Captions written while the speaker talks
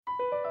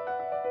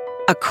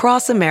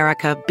Across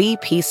America,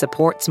 BP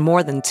supports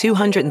more than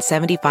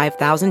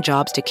 275,000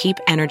 jobs to keep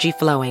energy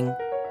flowing.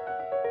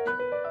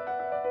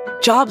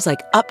 Jobs like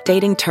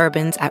updating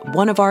turbines at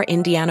one of our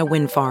Indiana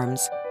wind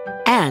farms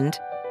and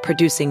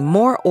producing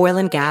more oil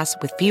and gas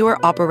with fewer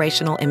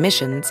operational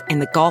emissions in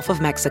the Gulf of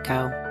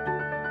Mexico.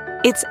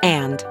 It's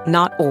and,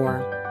 not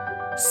or.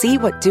 See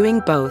what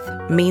doing both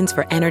means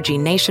for energy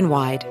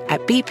nationwide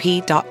at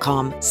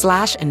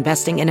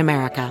bp.com/investing in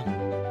America.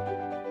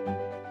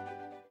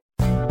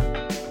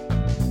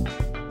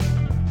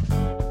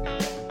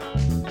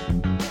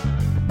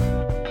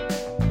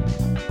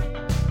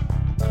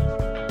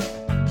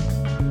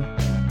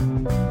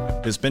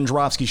 This Ben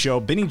Joravsky Show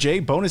Benny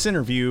J bonus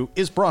interview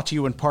is brought to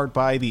you in part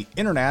by the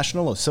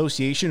International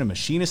Association of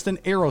Machinists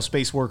and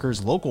Aerospace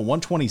Workers Local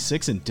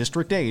 126 in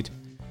District 8,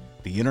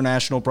 the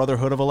International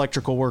Brotherhood of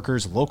Electrical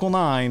Workers Local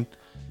 9,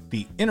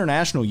 the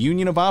International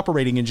Union of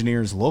Operating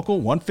Engineers Local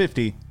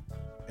 150,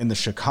 and the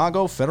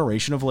Chicago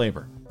Federation of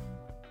Labor.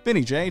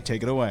 Benny J,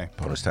 take it away.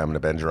 Bonus time in the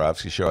Ben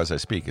Joravsky Show as I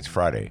speak. It's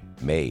Friday,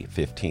 May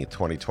 15th,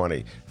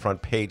 2020.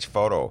 Front page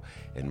photo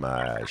in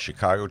my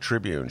Chicago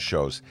Tribune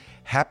shows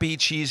happy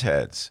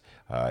cheeseheads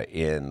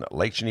in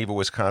Lake Geneva,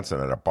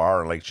 Wisconsin, at a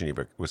bar in Lake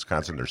Geneva,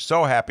 Wisconsin. They're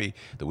so happy.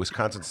 The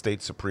Wisconsin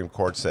State Supreme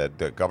Court said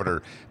that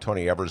Governor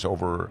Tony Evers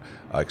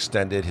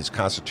overextended his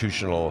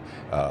constitutional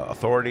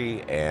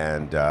authority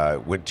and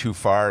went too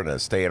far in a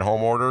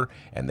stay-at-home order,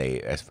 and they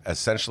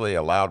essentially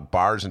allowed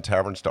bars and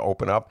taverns to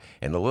open up,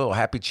 and the little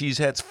happy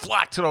cheeseheads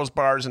flocked to those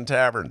bars and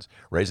taverns,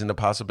 raising the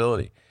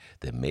possibility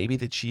that maybe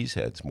the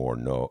cheeseheads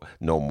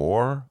know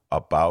more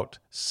about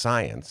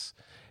science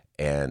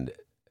and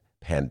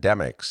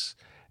pandemics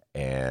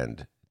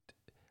and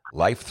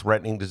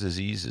life-threatening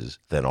diseases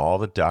than all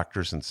the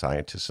doctors and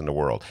scientists in the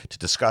world. To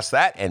discuss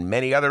that and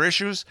many other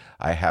issues,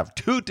 I have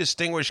two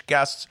distinguished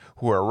guests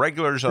who are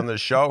regulars on this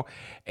show,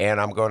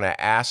 and I'm going to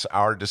ask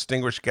our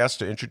distinguished guests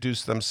to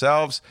introduce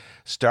themselves,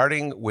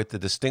 starting with the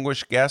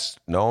distinguished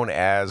guest known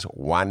as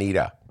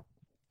Juanita.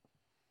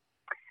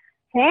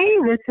 Hey,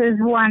 this is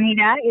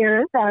Juanita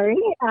Irizarry.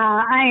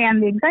 I am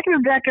the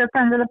Executive Director of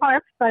Friends of the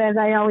Parks, but as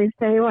I always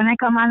say when I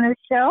come on this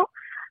show,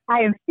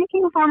 I am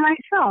speaking for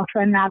myself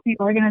and not the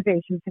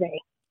organization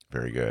today.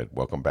 Very good.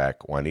 Welcome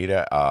back,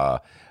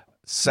 Juanita.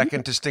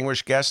 Second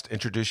distinguished guest,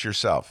 introduce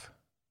yourself.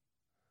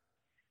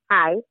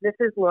 Hi, this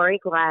is Laurie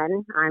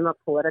Glenn. I'm a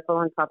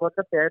political and public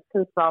affairs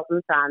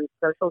consultant on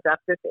social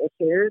justice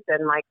issues,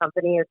 and my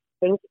company is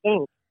Think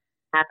Inc.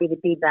 Happy to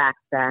be back,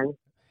 Ben.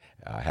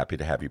 Happy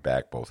to have you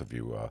back, both of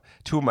you.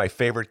 Two of my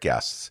favorite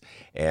guests,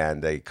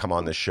 and they come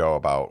on this show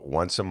about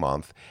once a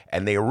month.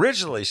 And they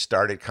originally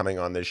started coming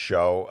on this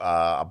show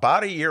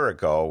about a year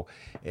ago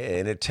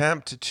in an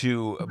attempt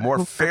to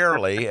more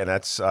fairly, and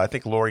that's, I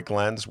think, Laurie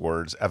Glenn's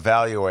words,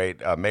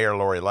 evaluate Mayor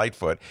Laurie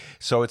Lightfoot.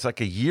 So it's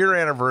like a year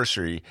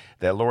anniversary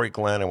that Laurie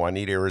Glenn and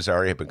Juanita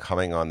Irizarry have been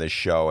coming on this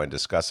show and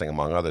discussing,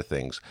 among other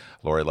things,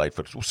 Laurie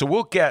Lightfoot. So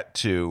we'll get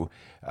to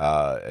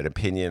an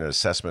opinion and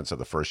assessments of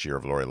the first year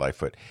of Laurie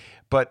Lightfoot.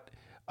 But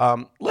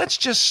let's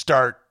just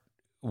start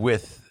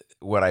with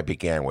what I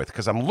began with,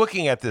 because I'm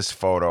looking at this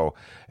photo,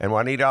 and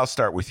Juanita, I'll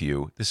start with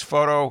you. This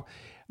photo,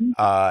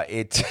 I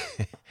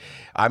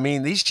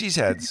mean, these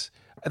cheeseheads,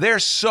 they're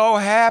so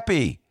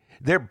happy.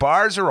 Their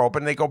bars are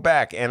open, they go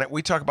back. And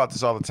we talk about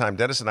this all the time.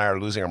 Dennis and I are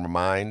losing our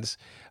minds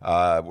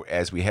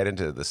as we head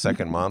into the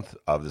second month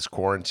of this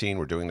quarantine.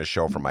 We're doing the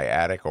show from my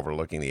attic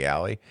overlooking the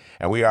alley,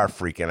 and we are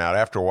freaking out.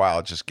 After a while,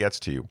 it just gets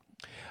to you.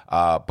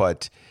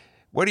 But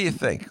what do you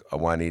think,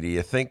 Juanita? Do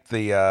you think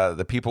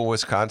the people in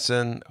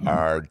Wisconsin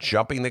are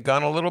jumping the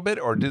gun a little bit,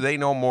 or do they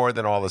know more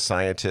than all the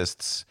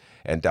scientists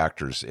and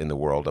doctors in the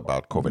world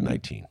about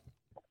COVID-19?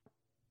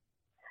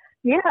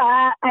 Yeah,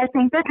 I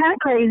think they're kind of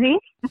crazy.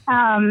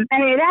 And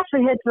it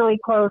actually hits really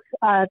close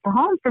to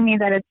home for me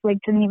that it's Lake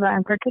Geneva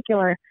in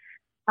particular.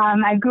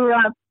 I grew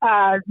up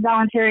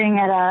volunteering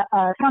at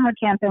a summer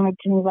camp in Lake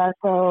Geneva,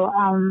 so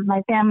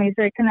my family is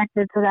very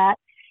connected to that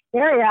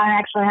area. I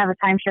actually have a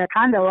timeshare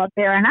condo up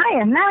there, and I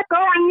am not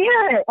going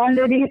near it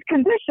under these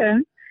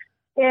conditions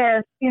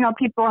if,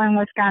 people in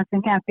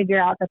Wisconsin can't figure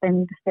out that they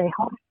need to stay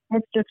home.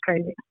 It's just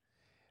crazy.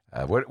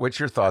 What's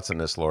your thoughts on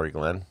this, Laurie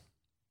Glenn?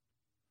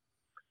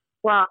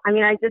 Well,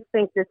 I just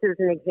think this is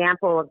an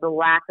example of the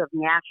lack of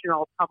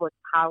national public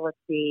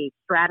policy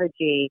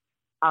strategy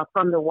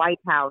from the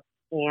White House,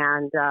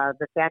 and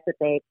the fact that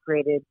they've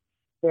created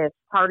this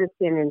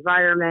partisan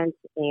environment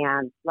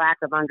and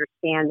lack of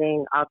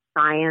understanding of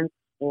science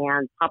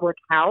and public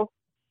health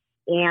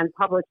and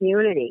public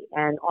unity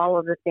and all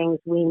of the things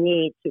we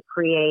need to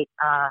create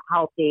a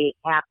healthy,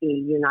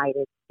 happy,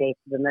 United States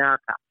of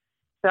America.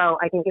 So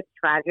I think it's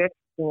tragic,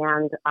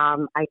 and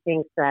I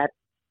think that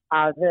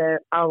a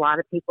lot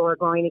of people are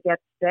going to get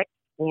sick,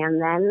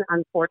 and then,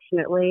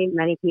 unfortunately,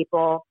 many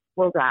people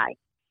will die.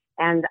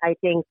 And I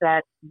think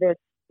that this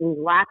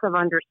lack of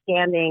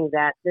understanding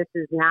that this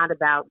is not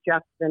about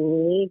just the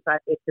me,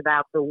 but it's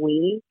about the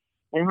we,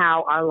 and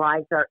how our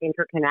lives are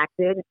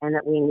interconnected and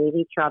that we need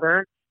each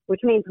other,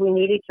 which means we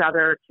need each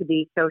other to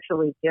be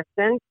socially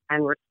distant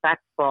and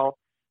respectful,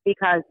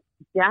 because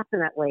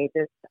definitely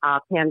this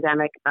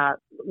pandemic,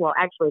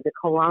 actually the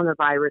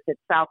coronavirus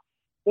itself,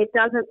 it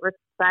doesn't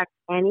respect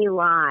any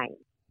line,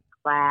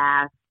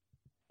 class,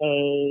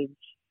 age,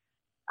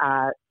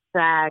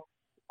 sex,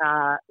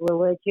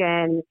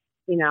 religion,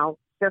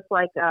 just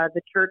like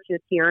the churches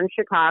here in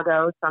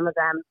Chicago. Some of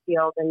them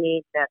feel the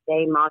need that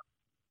they must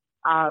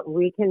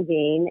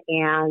reconvene,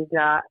 and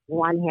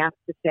one has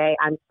to say,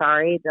 I'm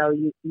sorry, though,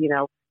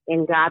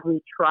 in God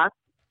we trust,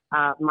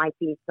 might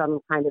be some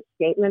kind of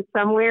statement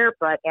somewhere,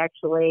 but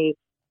actually,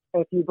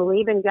 if you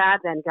believe in God,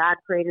 then God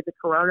created the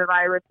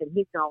coronavirus, and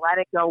he's going to let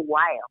it go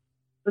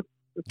wild.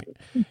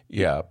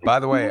 Yeah. By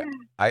the way,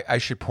 I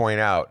should point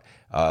out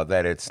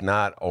that it's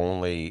not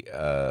only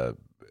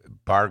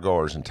bar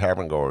goers and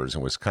tavern goers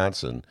in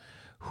Wisconsin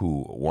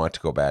who want to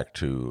go back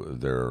to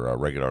their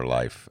regular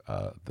life,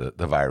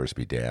 the virus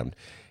be damned.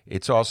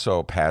 It's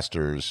also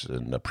pastors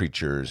and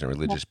preachers and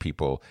religious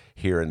people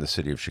here in the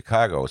city of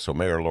Chicago. So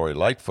Mayor Laurie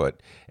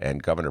Lightfoot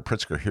and Governor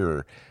Pritzker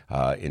here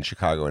in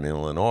Chicago and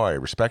Illinois,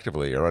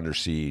 respectively, are under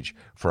siege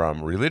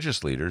from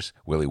religious leaders,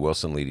 Willie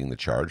Wilson leading the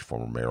charge,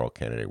 former mayoral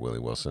candidate Willie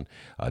Wilson,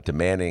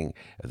 demanding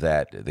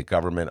that the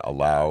government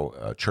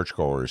allow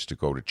churchgoers to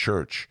go to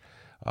church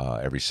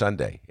every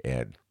Sunday.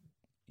 And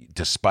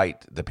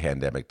despite the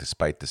pandemic,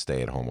 despite the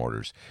stay-at-home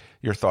orders.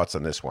 Your thoughts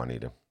on this,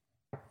 Juanita?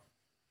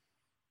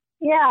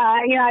 Yeah,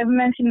 I've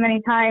mentioned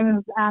many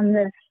times on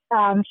this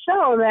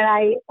show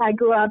that I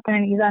grew up in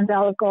an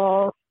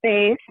evangelical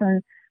space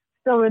and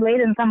still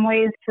relate in some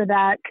ways to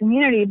that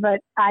community, but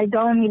I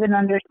don't even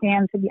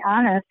understand, to be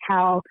honest,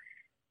 how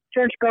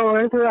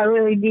churchgoers who are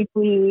really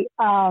deeply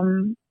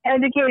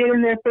educated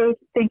in their faith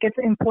think it's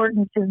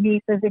important to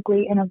be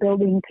physically in a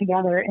building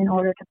together in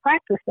order to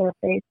practice their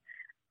faith.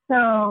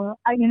 So,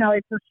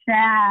 it's a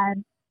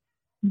sad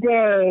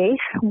day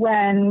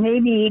when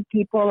maybe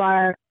people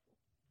are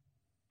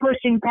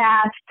pushing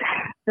past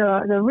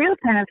the real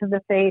tenets of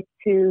the faith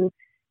to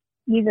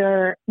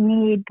either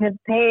need to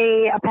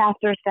pay a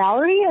pastor's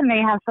salary, and they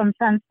have some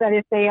sense that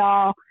if they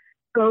all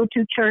go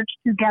to church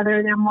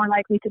together, they're more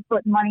likely to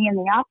put money in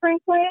the offering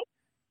plate,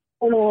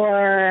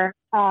 or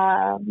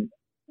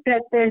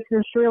that this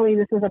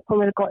is a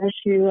political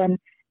issue and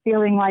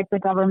feeling like the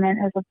government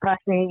is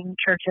oppressing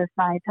churches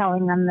by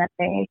telling them that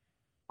they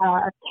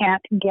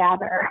can't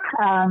gather.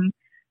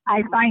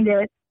 I find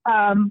it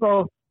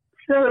both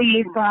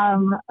silly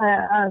from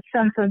a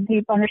sense of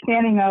deep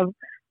understanding of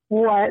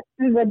what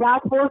the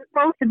gospel is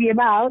supposed to be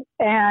about,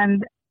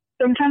 and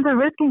in terms of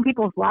risking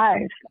people's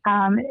lives,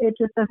 it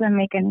just doesn't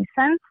make any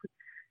sense.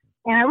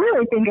 And I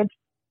really think it's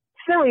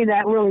silly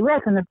that Willie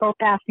Wilson is both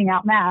passing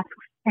out masks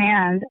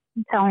and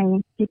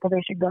telling people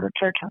they should go to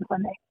church on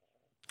Sunday.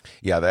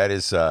 Yeah, that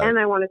is. And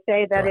I want to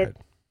say that it's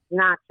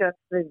not just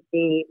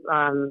the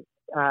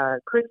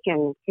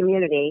Christian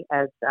community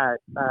as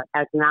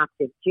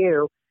agnostic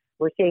Jew.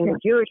 We're seeing the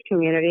Jewish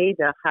community,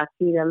 the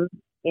Hasidim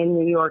in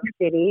New York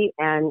City,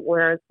 and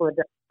whereas with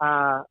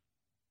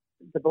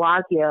de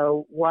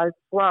Blasio was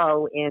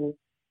slow in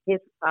his,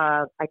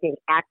 I think,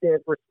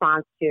 active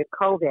response to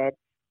COVID,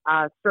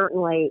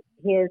 certainly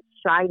his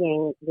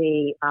chiding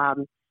the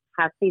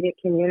Hasidic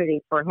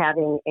community for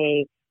having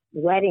a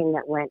wedding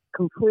that went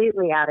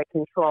completely out of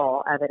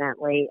control,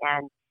 evidently,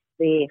 and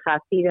the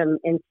Hasidim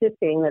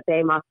insisting that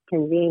they must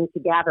convene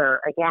together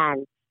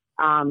again,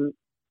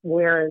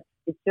 whereas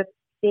it just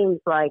seems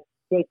like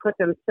they put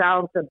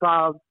themselves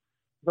above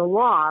the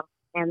law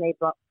and they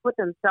put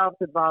themselves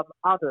above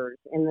others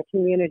in the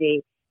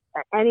community.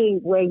 Any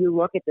way you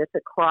look at this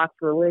across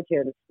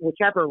religions,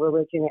 whichever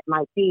religion it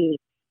might be,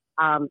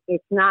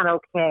 it's not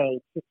okay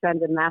to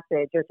send a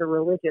message as a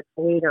religious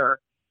leader.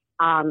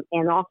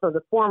 And also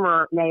the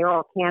former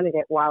mayoral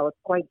candidate, while it's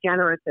quite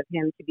generous of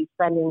him to be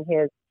spending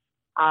his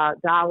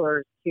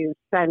dollars to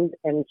send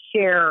and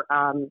share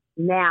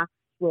masks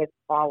with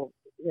all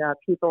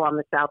people on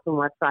the south and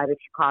west side of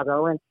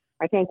Chicago. And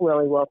I thank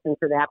Willie Wilson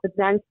for that. But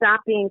then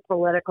stop being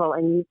political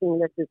and using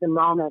this as a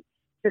moment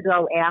to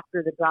go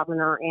after the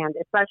governor and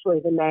especially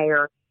the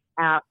mayor,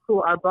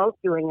 who are both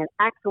doing an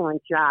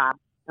excellent job.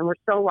 And we're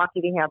so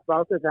lucky to have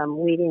both of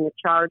them leading the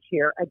charge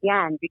here,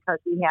 again, because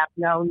we have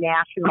no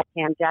national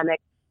pandemic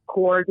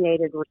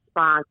coordinated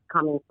response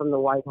coming from the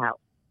White House.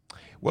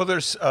 Well,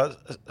 there's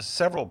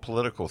several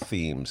political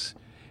themes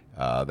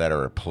that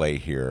are at play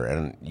here.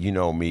 And you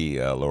know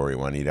me, Laurie,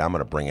 Juanita, I'm going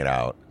to bring it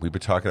out. We've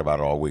been talking about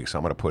it all week, so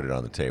I'm going to put it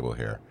on the table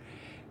here.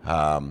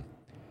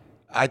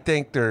 I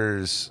think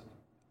there's,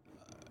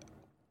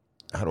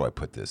 how do I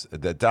put this?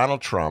 That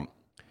Donald Trump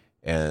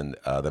and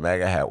the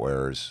MAGA hat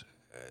wearers,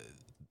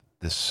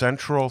 the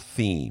central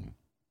theme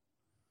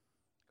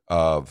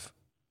of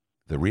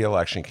the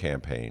re-election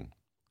campaign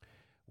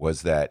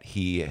was that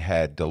he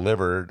had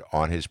delivered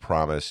on his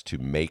promise to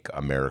make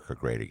America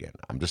great again.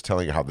 I'm just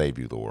telling you how they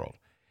view the world.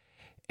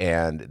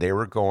 And they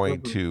were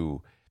going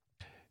to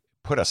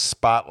put a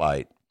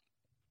spotlight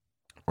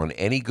on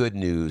any good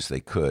news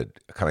they could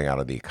coming out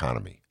of the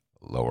economy.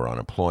 Lower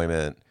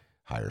unemployment,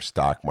 higher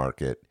stock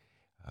market,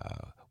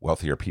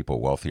 wealthier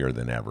people, wealthier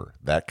than ever,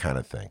 that kind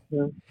of thing.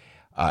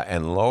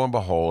 And lo and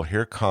behold,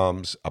 here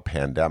comes a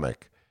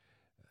pandemic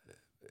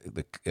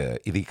the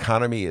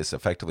economy is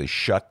effectively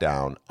shut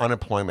down,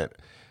 unemployment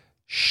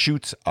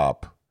shoots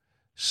up.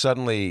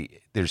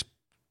 Suddenly,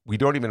 we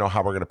don't even know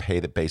how we're going to pay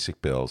the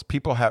basic bills.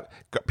 People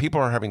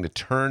are having to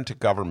turn to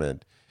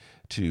government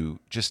to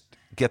just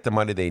get the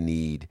money they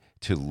need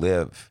to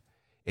live.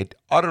 It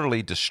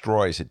utterly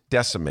destroys, it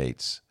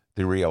decimates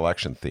the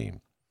re-election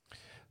theme.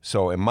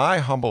 So in my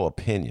humble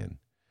opinion,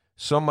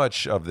 so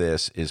much of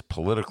this is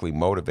politically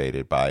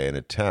motivated by an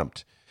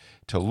attempt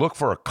to look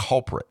for a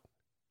culprit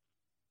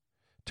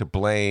to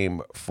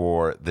blame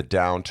for the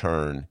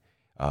downturn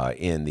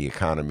in the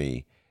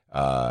economy.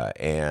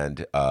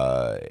 And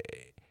I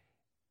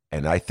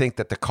think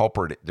that the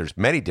culprit, there's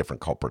many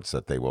different culprits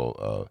that they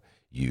will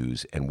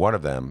use, and one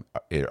of them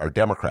are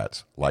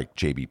Democrats like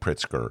J.B.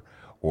 Pritzker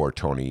or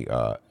Tony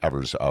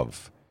Evers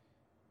of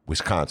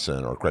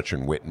Wisconsin or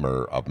Gretchen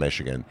Whitmer of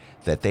Michigan,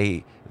 that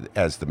they,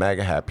 as the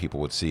MAGA hat people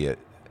would see it,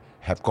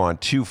 have gone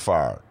too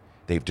far.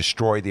 They've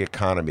destroyed the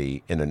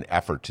economy in an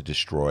effort to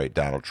destroy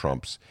Donald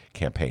Trump's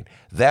campaign.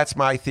 That's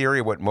my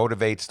theory of what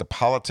motivates the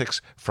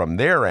politics from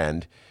their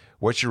end.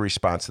 What's your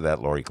response to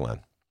that, Laurie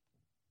Glenn?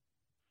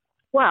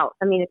 Well,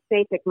 I mean, it's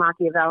basic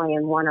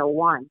Machiavellian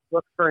 101.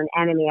 Look for an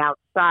enemy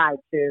outside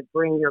to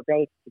bring your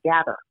base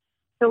together.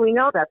 So we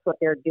know that's what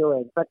they're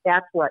doing, but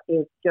that's what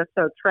is just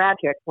so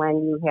tragic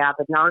when you have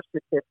a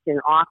narcissist in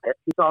office.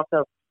 He's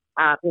also,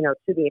 to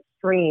the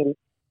extreme,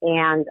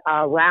 and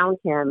around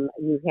him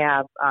you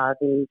have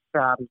these,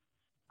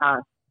 I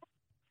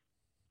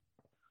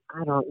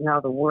don't know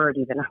the word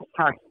even, I'm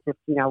sorry, just,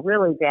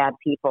 really bad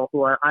people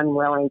who are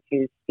unwilling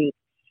to speak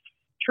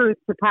truth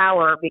to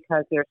power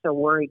because they're so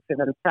worried for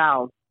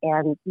themselves.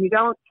 And you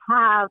don't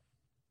have,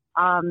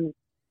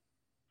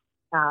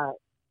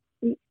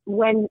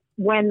 when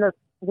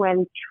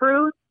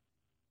truth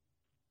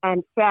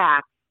and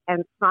facts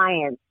and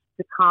science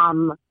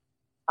become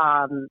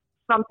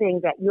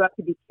something that you have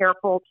to be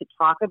careful to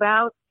talk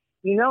about,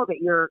 you know that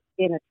you're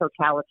in a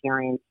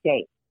totalitarian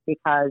state,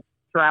 because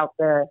throughout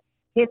the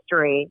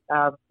history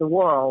of the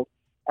world,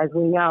 as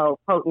we know,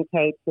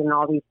 potentates and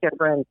all these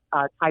different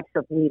types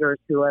of leaders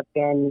who have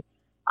been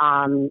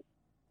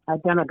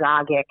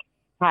demagogic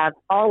have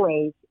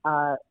always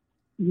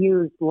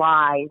used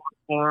lies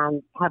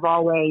and have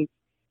always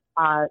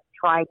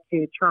tried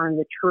to turn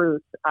the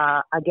truth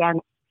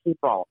against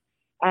people.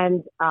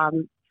 And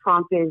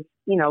Trump is,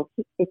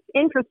 it's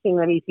interesting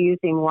that he's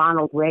using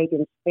Ronald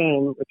Reagan's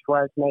fame, which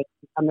was Make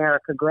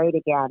America Great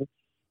Again.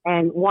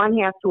 And one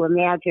has to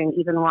imagine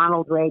even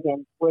Ronald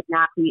Reagan would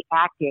not be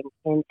acting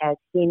in as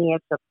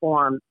heinous a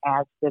form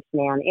as this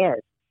man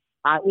is.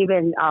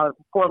 Even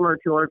former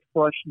George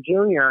Bush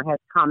Jr. has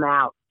come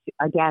out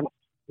against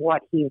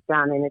what he's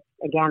done. And it's,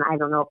 again, I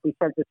don't know if we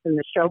said this in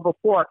the show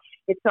before,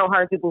 it's so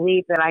hard to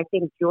believe that I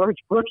think George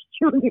Bush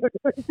Jr.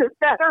 is a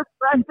better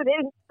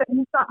president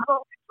than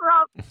Donald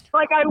Trump.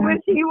 Like, I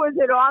wish he was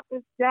in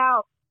office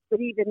now,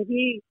 but even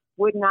he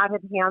would not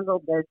have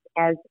handled this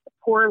as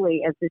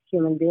poorly as this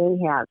human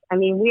being has. I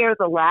mean, we are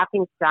the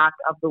laughing stock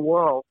of the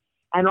world.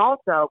 And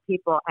also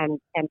people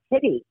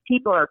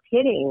people are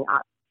pitying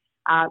us.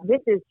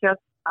 This is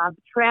just a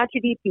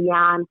tragedy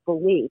beyond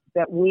belief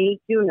that we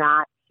do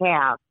not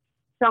have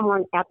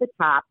someone at the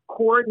top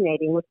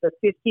coordinating with the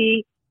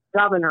 50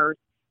 governors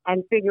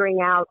and figuring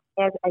out,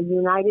 as a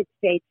United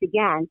States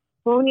again,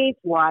 who needs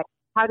what,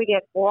 how to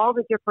get all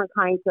the different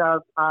kinds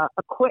of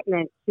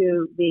equipment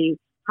to the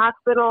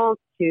hospitals,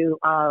 to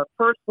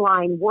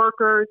first-line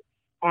workers,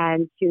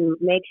 and to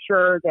make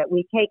sure that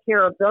we take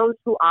care of those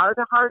who are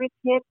the hardest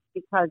hit,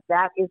 because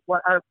that is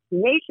what our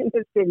nation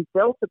has been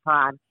built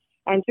upon,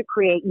 and to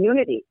create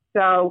unity.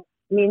 So,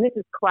 I mean, this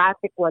is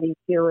classic what he's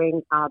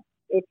doing.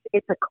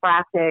 It's a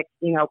classic,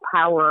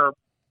 power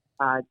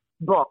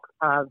book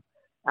of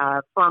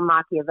from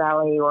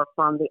Machiavelli or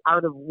from The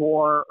Art of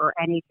War or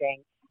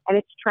anything. And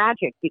it's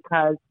tragic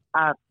because,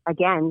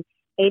 again,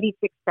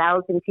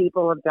 86,000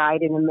 people have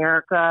died in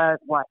America.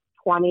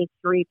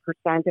 23%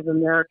 of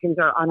Americans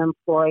are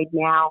unemployed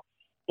now.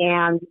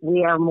 And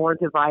we are more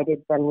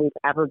divided than we've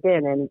ever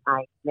been. And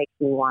it makes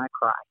me want to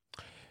cry.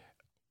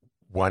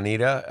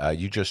 Juanita,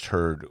 you just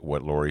heard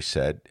what Laurie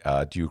said.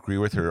 Do you agree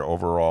with her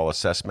overall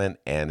assessment?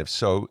 And if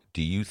so,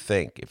 do you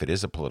think, if it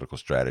is a political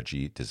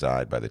strategy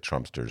designed by the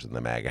Trumpsters and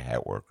the MAGA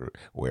hat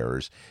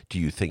wearers, do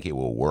you think it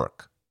will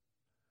work?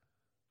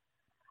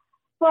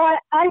 Well,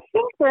 I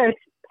think there's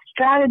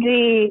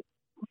strategy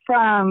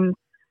from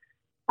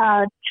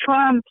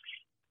Trump's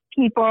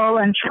people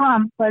and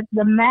Trump, but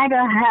the MAGA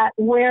hat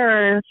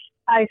wearers,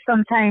 I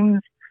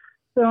sometimes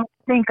don't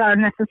think are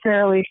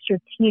necessarily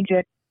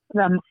strategic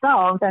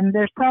themselves. And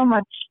there's so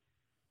much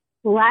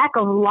lack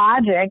of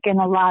logic in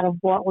a lot of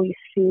what we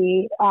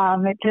see.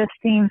 It just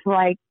seems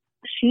like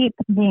sheep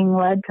being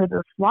led to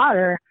the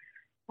slaughter,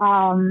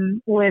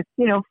 with,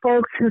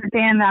 folks who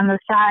stand on the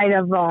side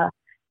of a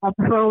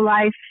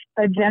pro-life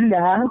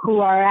agenda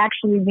who are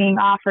actually being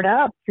offered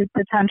up to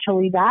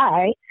potentially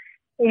die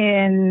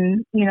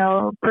in,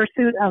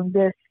 pursuit of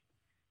this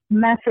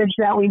message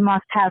that we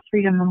must have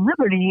freedom and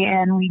liberty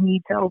and we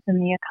need to open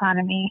the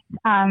economy.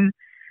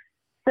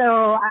 So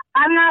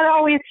I'm not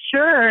always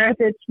sure if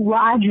it's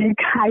logic.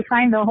 I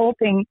find the whole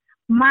thing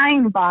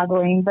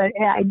mind-boggling, but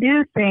I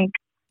do think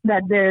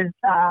that there's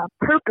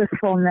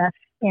purposefulness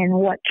in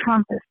what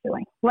Trump is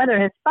doing. Whether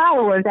his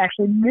followers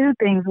actually do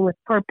things with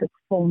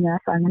purposefulness,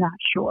 I'm not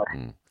sure.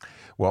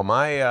 Well,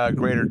 my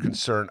greater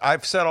concern,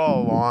 I've said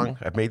all along,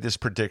 I've made this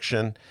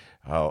prediction,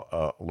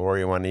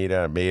 Laurie and Juanita,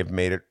 I may have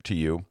made it to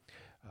you.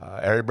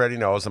 Everybody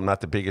knows I'm not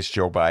the biggest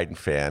Joe Biden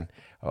fan,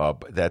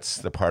 but that's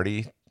the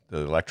party. The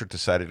electorate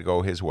decided to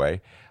go his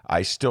way.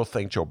 I still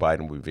think Joe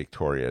Biden will be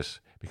victorious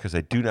because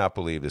I do not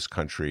believe this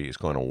country is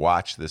going to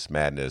watch this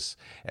madness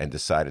and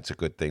decide it's a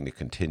good thing to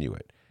continue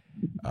it.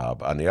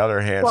 On the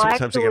other hand,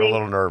 sometimes I get a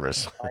little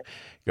nervous.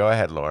 Go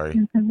ahead, Laurie.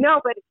 No,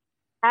 but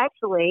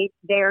actually,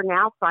 they're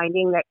now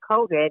finding that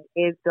COVID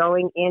is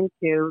going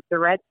into the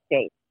red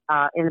states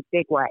in a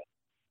big way.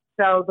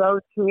 So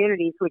those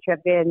communities, which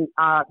have been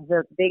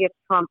the biggest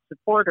Trump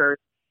supporters,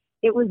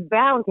 it was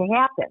bound to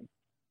happen.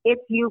 If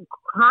you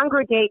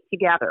congregate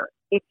together,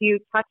 if you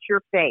touch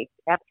your face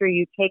after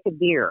you take a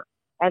beer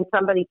and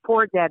somebody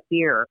poured that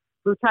beer,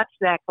 who touched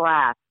that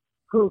glass,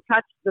 who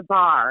touched the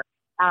bar,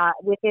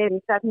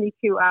 within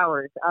 72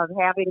 hours of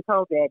having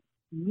COVID,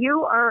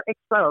 you are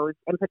exposed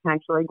and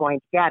potentially going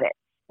to get it.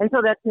 And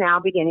so that's now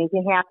beginning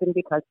to happen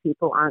because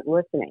people aren't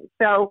listening.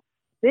 So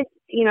this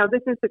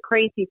is the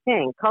crazy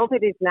thing.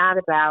 COVID is not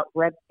about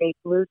red states,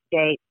 blue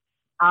states.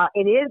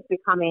 It is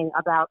becoming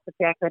about the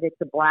fact that it's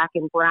a black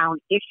and brown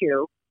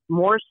issue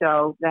more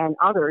so than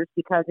others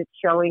because it's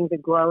showing the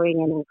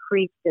growing and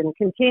increased and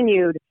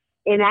continued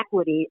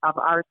inequity of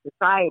our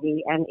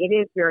society. And it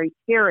is very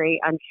scary,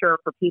 I'm sure,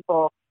 for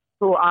people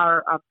who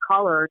are of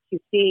color to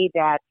see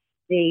that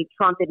the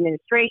Trump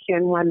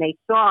administration, when they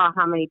saw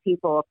how many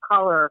people of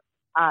color,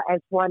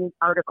 as one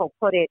article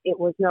put it, it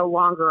was no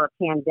longer a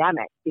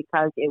pandemic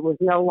because it was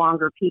no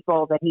longer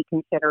people that he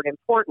considered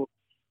important.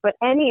 But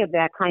any of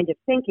that kind of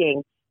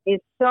thinking is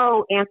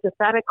so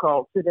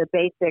antithetical to the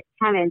basic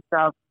tenets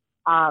of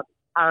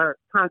our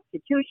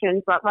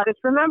Constitution, but let us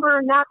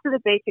remember not to the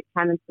basic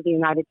tenets of the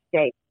United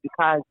States,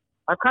 because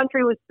our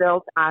country was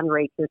built on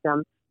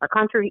racism, our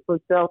country was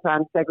built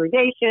on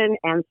segregation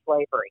and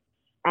slavery,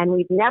 and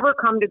we've never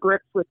come to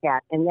grips with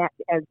that, and that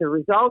as a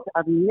result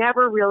of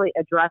never really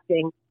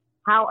addressing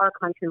how our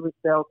country was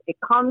built, it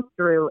comes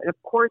through, and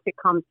of course it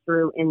comes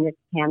through in this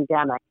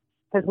pandemic,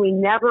 because we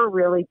never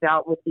really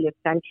dealt with the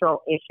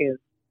essential issues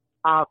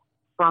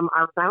from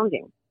our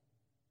founding.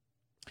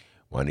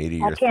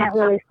 Juanita,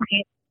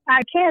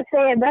 I can't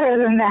say it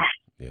better than that.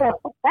 Yeah.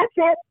 So that's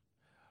it.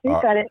 You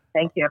said it.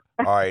 Thank you.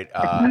 All right.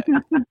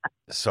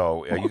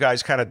 So you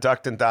guys kind of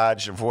ducked and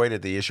dodged,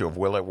 avoided the issue of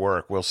will it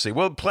work. We'll see.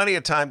 We'll have plenty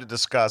of time to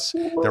discuss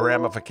the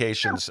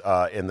ramifications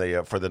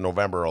for the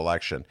November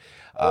election.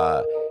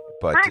 I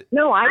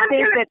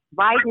think that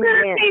Biden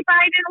wins.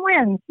 Biden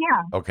wins.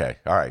 Yeah. Okay.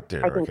 All right.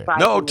 Dear, okay.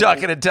 No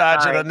ducking and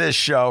dodging on this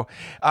show.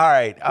 All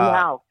right.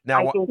 No,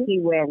 I think he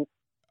wins.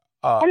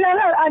 And then,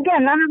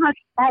 again, none of us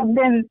have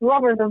been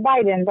lovers of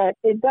Biden, but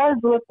it does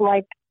look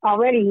like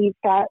already he's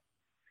got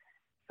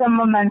some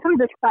momentum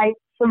despite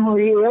some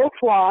real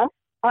flaws.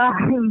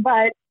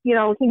 But,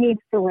 he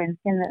needs to win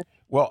in this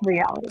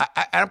reality.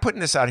 I'm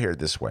putting this out here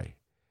this way.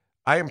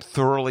 I am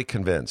thoroughly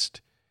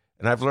convinced,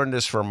 and I've learned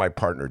this from my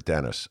partner,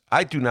 Dennis,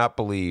 I do not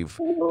believe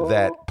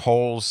that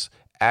polls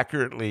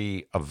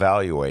accurately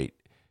evaluate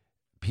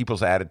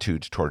people's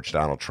attitudes towards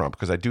Donald Trump,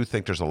 because I do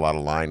think there's a lot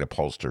of lying to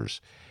pollsters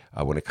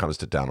when it comes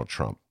to Donald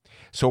Trump.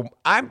 So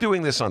I'm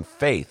doing this on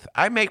faith.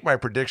 I make my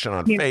prediction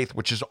on faith,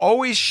 which is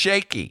always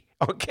shaky,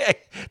 okay,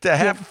 to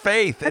have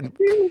faith. And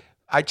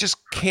I just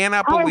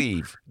cannot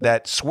believe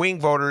that swing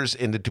voters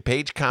in the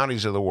DuPage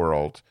counties of the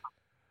world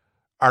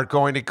are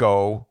going to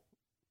go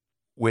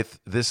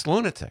with this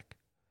lunatic.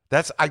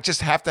 I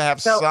just have to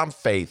have some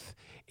faith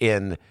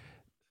in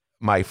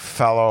my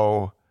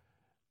fellow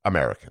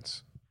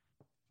Americans.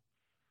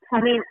 I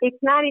mean, it's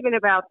not even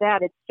about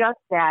that. It's just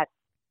that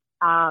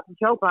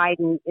Joe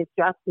Biden is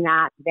just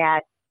not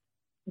that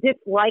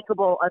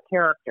dislikable a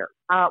character.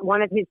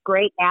 One of his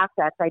great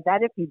assets, I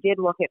bet if you did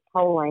look at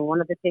polling, one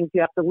of the things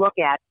you have to look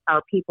at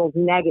are people's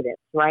negatives,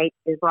 right?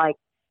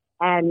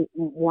 And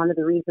one of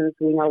the reasons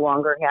we no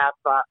longer have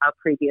our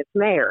previous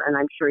mayor, and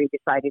I'm sure he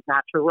decided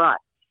not to run,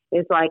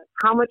 is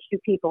how much do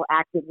people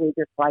actively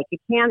dislike a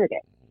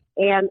candidate?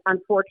 And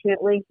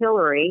unfortunately,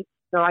 Hillary,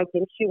 though I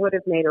think she would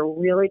have made a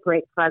really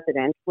great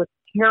president, was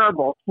a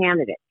terrible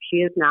candidate. She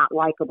is not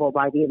likable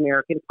by the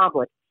American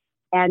public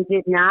and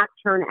did not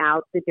turn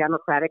out the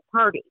Democratic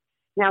Party.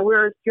 Now,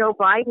 whereas Joe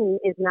Biden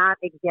is not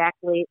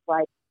exactly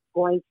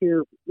going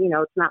to,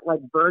 it's not like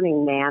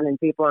Burning Man and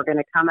people are going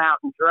to come out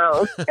in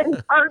droves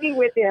and party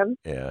with him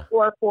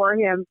or for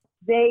him.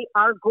 They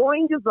are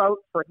going to vote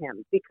for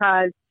him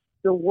because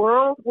the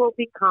world will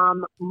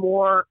become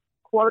more,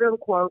 quote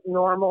unquote,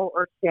 normal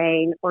or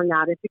sane or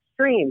not as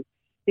extreme.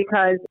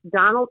 Because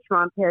Donald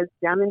Trump has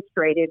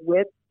demonstrated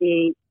with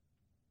the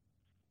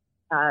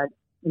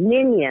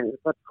minions,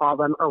 let's call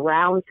them,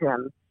 around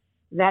him,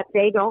 that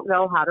they don't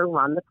know how to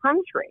run the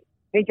country.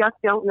 They just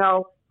don't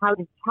know how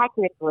to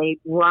technically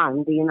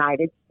run the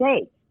United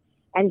States.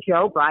 And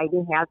Joe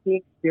Biden has the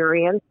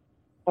experience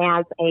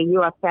as a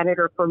U.S.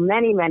 Senator for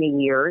many, many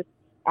years,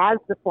 as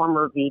the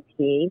former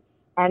VP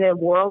and a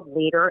world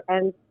leader.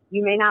 And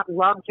you may not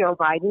love Joe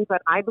Biden,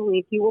 but I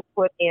believe he will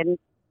put in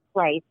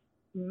place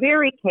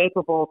very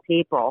capable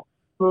people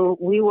who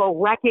we will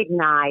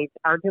recognize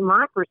our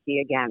democracy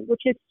again,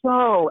 which is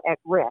so at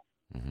risk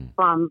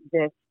from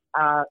this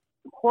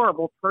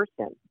horrible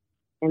person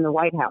in the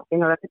White House. You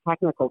know, that's a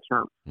technical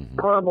term.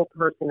 Horrible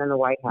person in the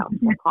White House.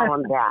 We'll call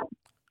him that.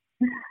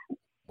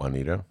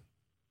 Juanita?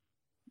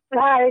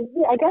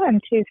 Again,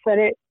 she said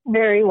it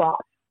very well.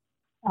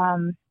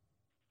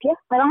 Yeah,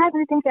 I don't have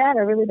anything to add. I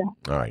really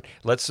don't. All right.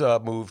 Let's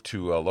move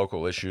to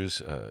local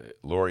issues.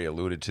 Laurie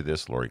alluded to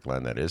this, Laurie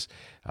Glenn, that is.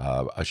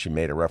 She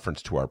made a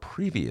reference to our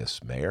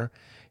previous mayor,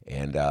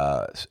 and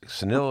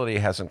senility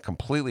hasn't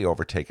completely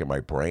overtaken my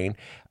brain.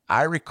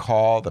 I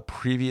recall the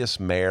previous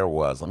mayor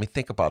was, let me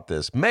think about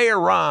this, Mayor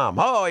Rahm.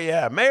 Oh,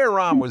 yeah, Mayor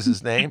Rahm was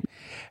his name.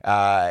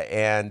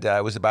 And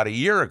it was about a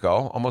year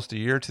ago, almost a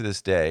year to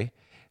this day,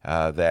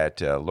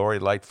 that Laurie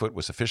Lightfoot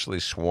was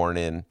officially sworn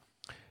in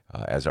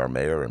as our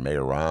mayor, and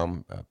Mayor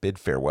Rahm bid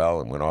farewell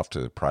and went off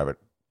to the private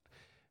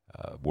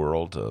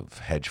world of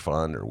hedge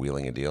fund or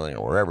wheeling and dealing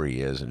or wherever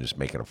he is and just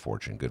making a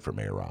fortune. Good for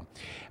Mayor Rahm.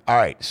 All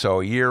right,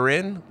 so a year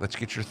in, let's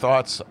get your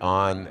thoughts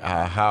on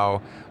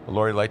how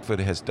Laurie Lightfoot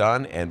has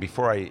done. And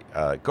before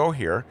I go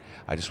here,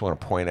 I just want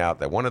to point out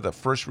that one of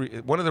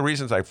the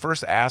reasons I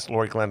first asked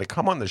Laurie Glenn to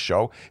come on the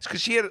show is because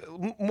she had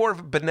more of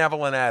a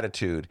benevolent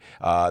attitude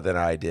than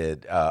I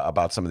did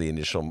about some of the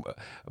initial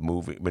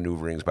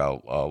maneuverings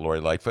about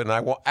Laurie Lightfoot. And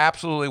I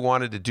absolutely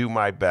wanted to do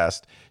my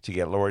best to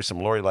get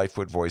some Laurie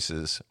Lightfoot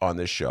voices on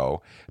this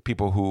show,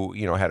 people who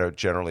had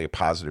generally a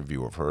positive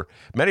view of her.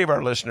 Many of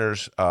our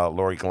listeners,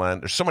 Laurie Glenn,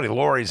 there's so many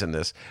Lauries in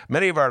this.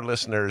 Many of our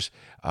listeners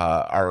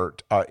are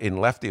in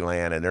Lefty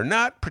Land, and they're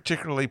not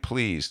particularly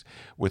pleased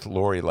with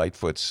Laurie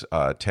Lightfoot's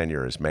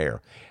tenure as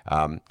mayor.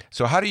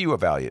 So how do you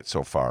evaluate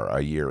so far,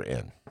 a year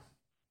in?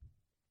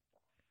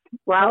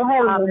 Well,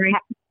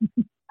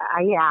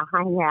 yeah,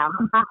 I know.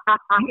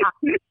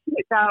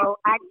 So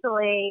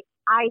actually,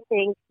 I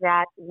think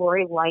that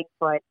Laurie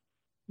Lightfoot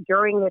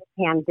during this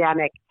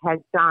pandemic has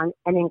done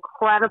an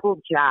incredible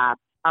job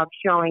of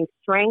showing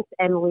strength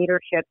and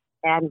leadership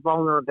and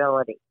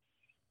vulnerability,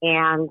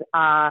 and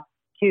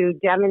to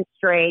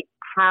demonstrate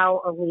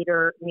how a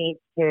leader needs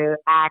to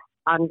act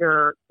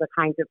under the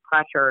kinds of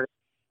pressures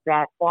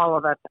that all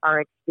of us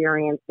are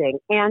experiencing.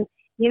 And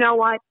you know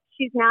what?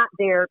 She's not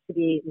there to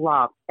be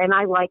loved. And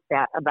I like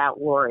that about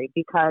Laurie,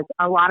 because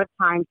a lot of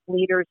times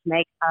leaders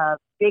make a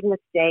big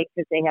mistake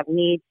because they have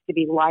needs to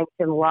be liked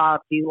and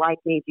loved. Do you like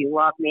me? Do you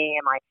love me?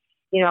 Am I,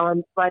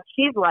 but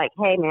she's like,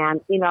 hey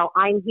man,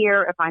 I'm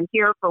here. If I'm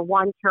here for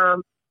one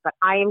term, but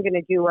I am going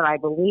to do what I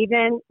believe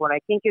in, what I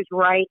think is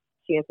right.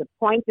 She has a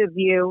point of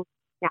view.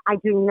 Now, I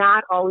do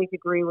not always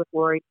agree with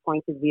Laurie's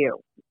point of view,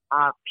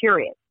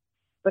 period.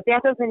 But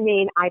that doesn't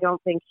mean I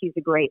don't think she's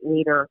a great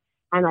leader.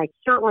 And I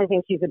certainly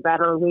think she's a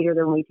better leader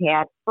than we've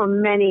had for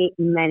many,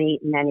 many,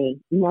 many,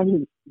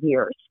 many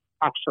years,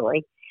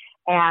 actually.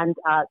 And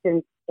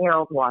since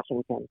Harold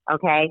Washington,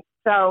 okay?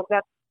 So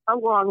that's a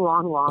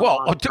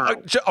long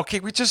time. Okay,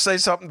 we just say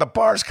something. The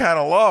bar's kind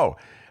of low.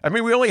 I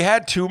mean, we only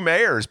had two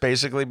mayors,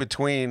 basically,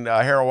 between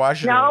Harold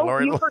Washington and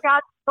Laurie. No, you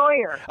forgot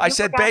Sawyer. I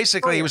said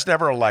basically. Sawyer. He was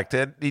never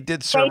elected. He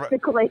did serve.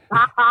 Basically.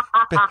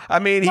 I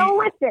mean, So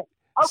listen.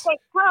 Okay,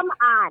 come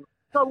on.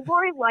 So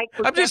Laurie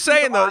Lightfoot. I'm just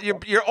saying, though,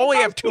 you only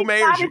have two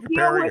mayors you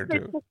compare her to.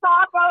 The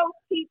Chicago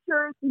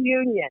Teachers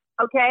Union,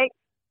 okay?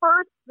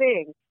 First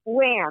thing,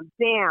 wham,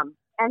 bam.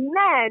 And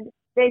then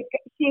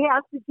she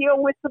has to deal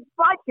with the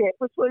budget,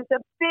 which was a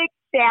big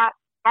fat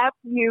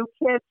F-U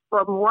kiss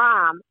from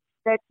Rahm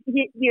that,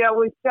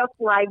 was just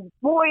like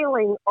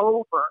boiling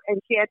over.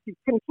 And she had to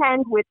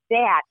contend with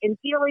that and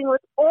dealing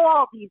with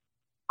all these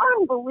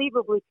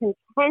unbelievably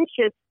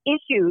contentious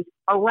issues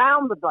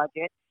around the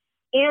budget,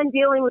 and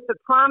dealing with the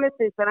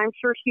promises that I'm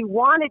sure she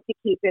wanted to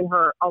keep in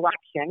her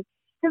election.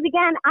 Because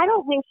again, I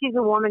don't think she's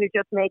a woman who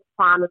just makes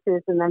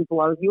promises and then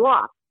blows you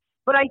off.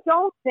 But I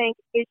don't think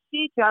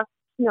she's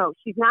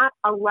not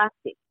a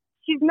lefty.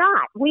 She's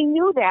not. We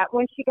knew that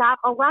when she got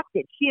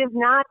elected. She is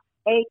not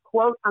a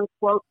quote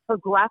unquote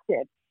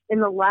progressive in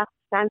the left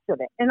sense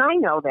of it. And I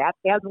know that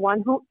as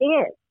one who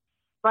is.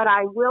 But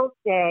I will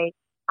say,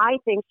 I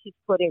think she's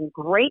put in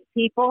great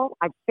people.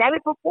 I've said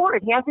it before.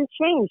 It hasn't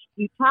changed.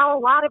 You tell a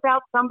lot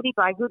about somebody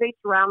by who they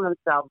surround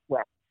themselves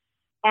with.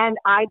 And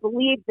I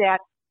believe that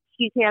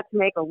she's had to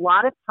make a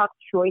lot of tough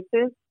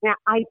choices. Now,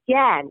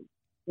 again,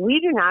 we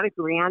do not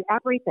agree on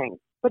everything,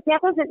 but that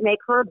doesn't make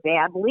her a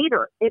bad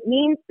leader. It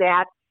means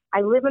that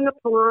I live in a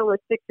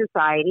pluralistic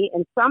society,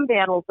 and some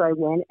battles I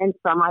win and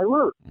some I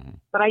lose.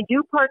 But I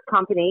do part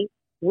company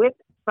with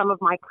some of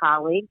my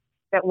colleagues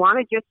that want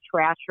to just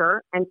trash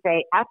her and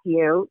say, F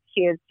you,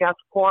 she is just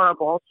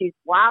horrible. She's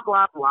blah,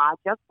 blah, blah,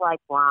 just like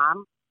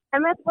Rahm.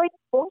 And that's like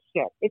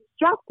bullshit. It's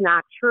just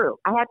not true.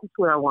 I had to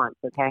swear once,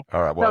 okay?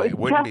 All right, well, so it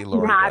wouldn't be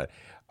Laurie.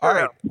 All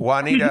right,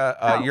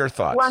 Juanita, your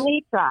thoughts.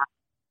 Juanita,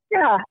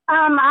 Yeah,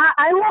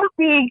 I won't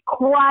be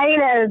quite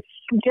as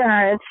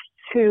generous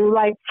to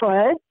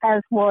Lightfoot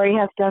as Laurie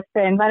has just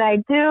been, but I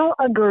do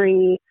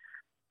agree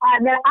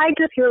that I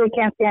just really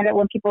can't stand it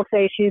when people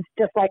say she's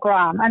just like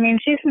Rom. I mean,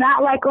 she's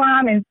not like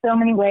Rom in so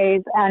many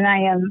ways, and I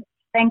am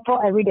thankful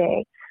every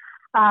day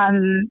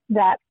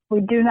that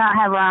we do not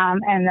have Rom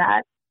and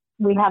that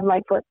we have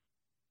Lightfoot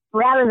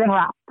rather than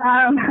Rom.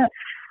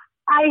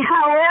 I,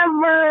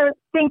 however,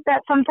 think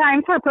that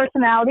sometimes her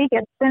personality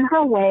gets in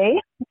her way.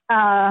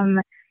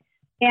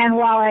 And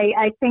while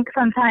I think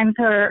sometimes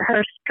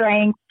her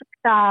strength,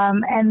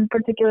 and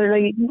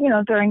particularly,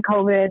 during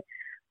COVID,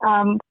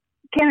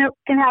 can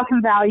have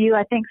some value,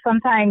 I think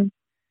sometimes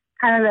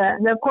kind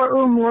of the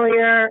courtroom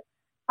warrior,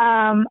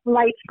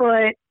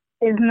 Lightfoot,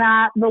 is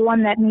not the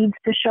one that needs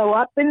to show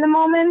up in the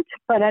moment,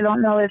 but I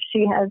don't know if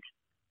she has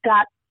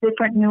got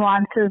different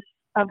nuances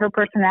of her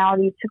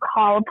personality to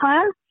call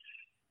upon.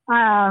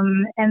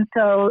 And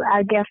so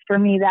I guess for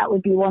me, that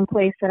would be one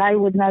place that I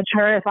would nudge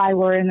her if I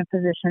were in a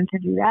position to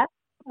do that,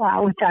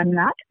 which I'm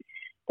not.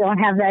 Don't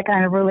have that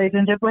kind of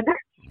relationship with her.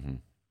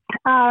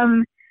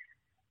 Mm-hmm.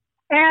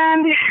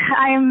 And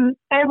I'm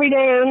every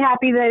day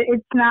happy that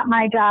it's not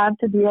my job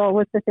to deal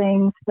with the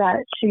things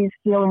that she's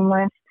dealing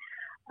with,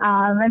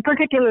 and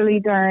particularly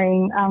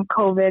during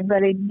COVID.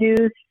 But I do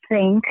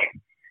think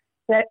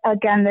that,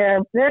 again, there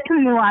are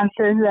some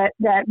nuances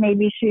that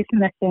maybe she's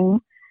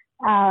missing,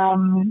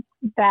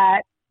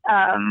 that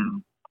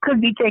could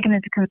be taken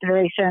into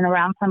consideration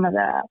around some of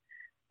the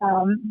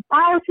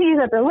policies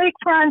at the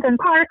lakefront and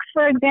parks,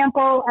 for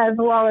example, as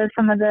well as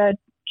some of the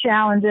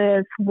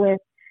challenges with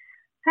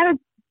kind of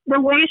the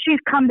way she's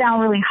come down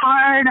really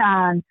hard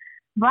on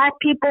Black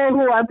people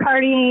who are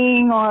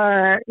partying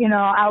or,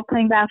 out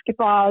playing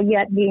basketball,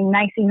 yet being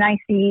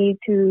nicey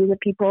to the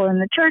people in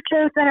the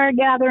churches that are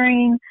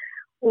gathering,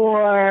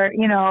 or,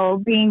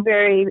 being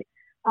very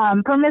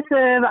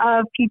permissive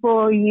of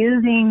people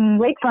using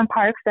lakefront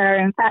parks that are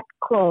in fact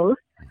closed,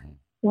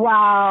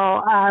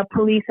 while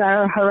police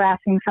are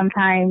harassing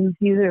sometimes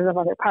users of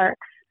other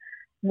parks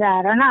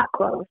that are not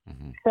closed.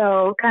 Mm-hmm.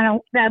 So kind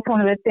of that's one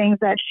of the things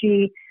that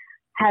she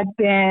had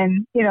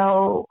been,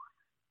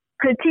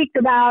 critiqued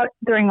about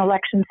during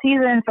election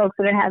season. Folks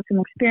that had some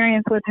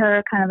experience with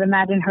her kind of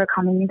imagined her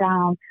coming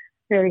down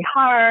very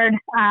hard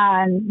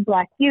on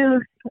Black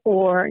youth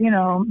or,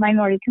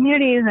 minority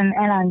communities. And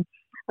I'm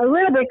a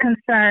little bit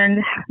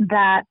concerned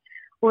that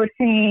we're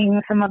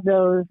seeing some of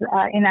those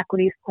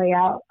inequities play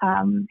out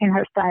in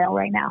her style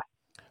right now.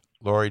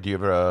 Laurie, do you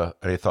have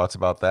any thoughts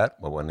about that,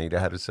 what Juanita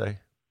had to say?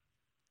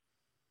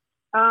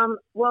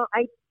 Well,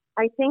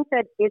 I think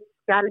that it's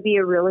got to be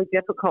a really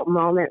difficult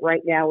moment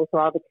right now with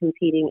all the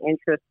competing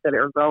interests that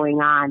are going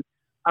on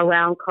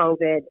around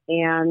COVID.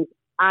 And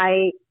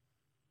I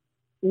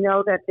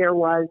know that there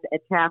was a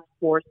task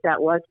force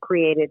that was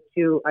created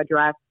to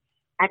address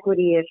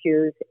equity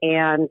issues.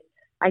 And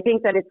I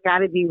think that it's got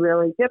to be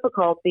really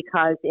difficult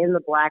because in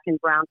the Black and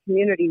Brown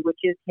community, which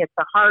is hit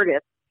the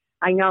hardest,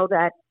 I know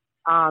that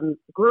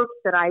groups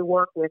that I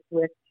work with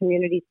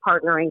Communities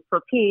Partnering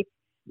for Peace,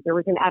 there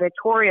was an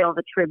editorial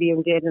the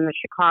Tribune did in the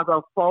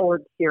Chicago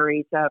Forward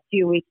series a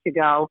few weeks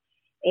ago,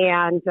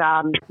 and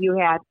you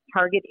had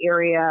Target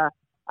Area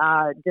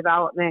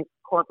Development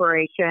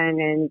Corporation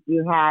and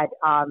you had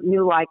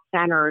New Life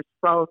Centers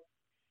both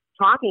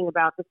talking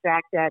about the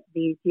fact that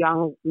these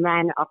young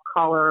men of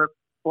color,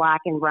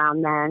 Black and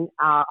brown men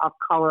of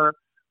color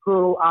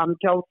who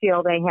don't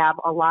feel they have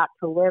a lot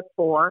to live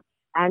for.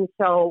 And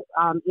so,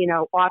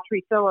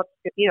 Autry Phillips,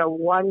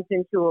 runs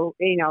into,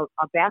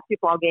 a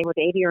basketball game with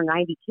 80 or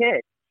 90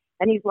 kids.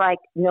 And he's like,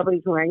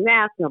 nobody's wearing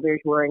masks, nobody's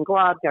wearing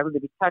gloves,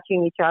 everybody's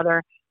touching each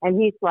other. And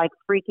he's like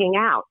freaking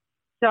out.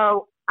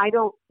 So I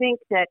don't think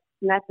that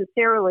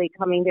necessarily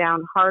coming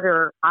down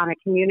harder on a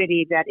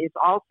community that is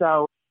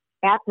also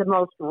at the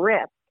most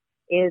risk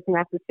is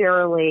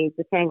necessarily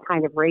the same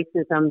kind of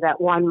racism that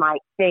one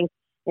might think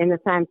in the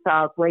sense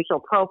of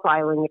racial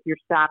profiling if you're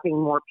stopping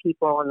more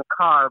people in the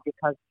car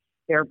because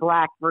they're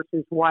Black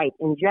versus white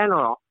in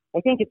general.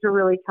 I think it's a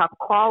really tough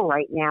call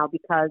right now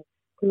because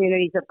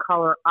communities of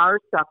color are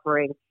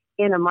suffering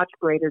in a much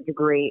greater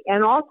degree.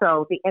 And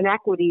also the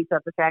inequities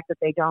of the fact that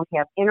they don't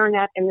have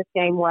internet in the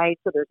same way.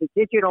 So there's a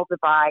digital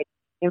divide.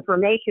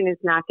 Information is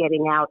not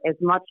getting out as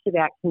much to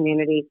that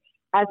community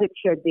as it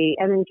should be.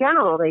 And in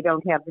general, they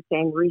don't have the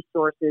same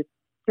resources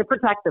to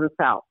protect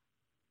themselves.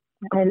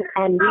 And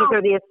these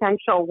are the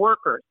essential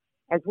workers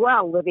as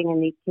well living in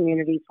these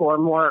communities who are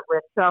more at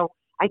risk. So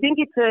I think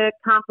it's a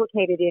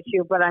complicated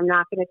issue, but I'm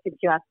not going to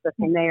suggest that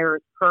the mayor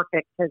is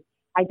perfect because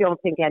I don't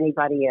think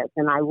anybody is.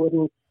 And I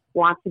wouldn't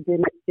want to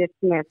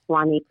dismiss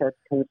Juanita's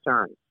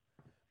concerns.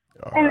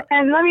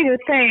 And let me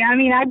just say,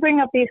 I bring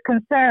up these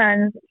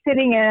concerns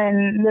sitting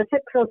in the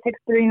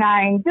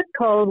 60639 zip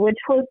code, which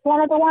was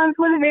one of the ones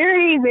with a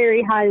very,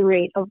 very high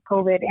rate of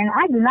COVID. And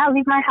I do not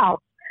leave my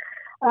house.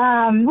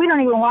 We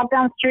don't even walk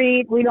down the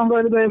street. We don't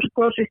go to the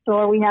grocery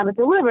store. We have it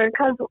delivered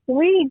because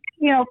we,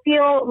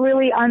 feel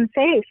really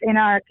unsafe in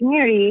our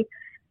community.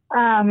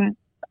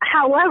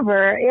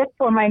 However, if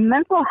for my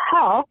mental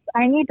health,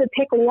 I need to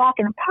take a walk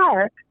in a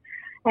park,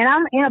 and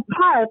I'm in a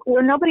park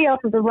where nobody else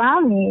is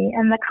around me,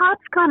 and the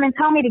cops come and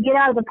tell me to get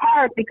out of the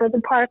park because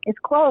the park is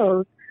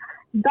closed,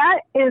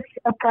 that is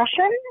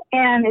oppression,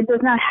 and it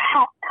does not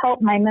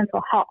help my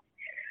mental health.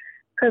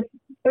 Because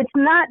it's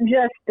not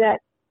just that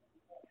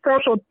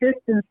social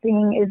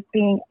distancing is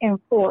being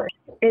enforced.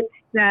 It's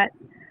that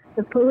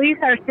the police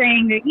are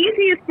saying the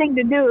easiest thing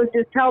to do is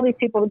just tell these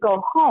people to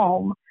go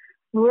home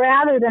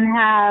rather than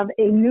have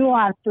a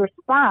nuanced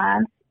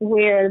response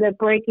where they're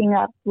breaking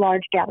up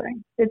large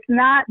gatherings. It's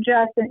not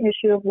just an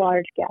issue of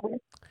large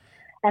gatherings.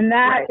 And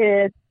that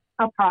is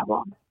a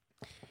problem.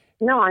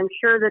 No, I'm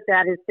sure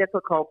that is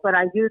difficult, but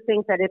I do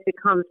think that it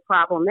becomes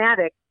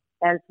problematic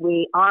as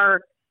we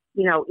are,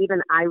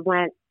 even I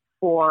went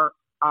for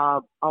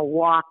a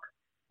walk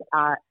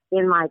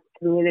in my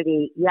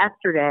community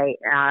yesterday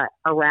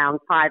around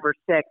 5 or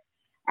 6,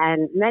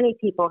 and many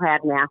people had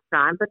masks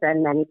on, but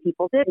then many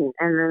people didn't.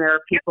 And then there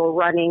are people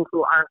running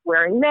who aren't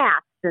wearing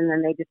masks, and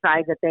then they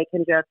decide that they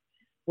can just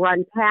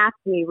run past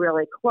me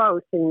really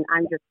close, and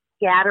I'm just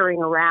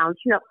scattering around,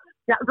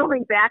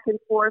 going back and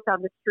forth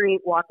on the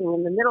street, walking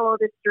in the middle of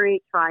the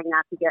street, trying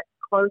not to get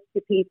close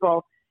to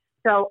people.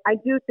 So I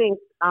do think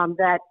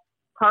that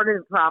part of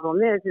the problem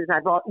is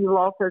you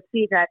also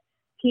see that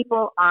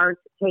people aren't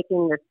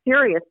taking this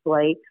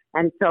seriously.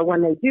 And so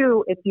when they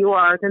do, if you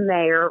are the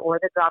mayor or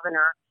the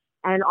governor,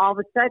 and all of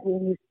a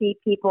sudden you see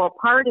people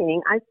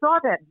partying, I saw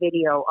that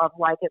video of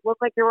it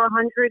looked like there were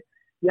 100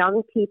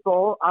 young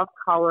people of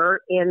color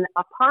in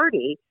a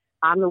party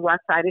on the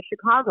west side of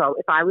Chicago.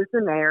 If I was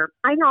the mayor,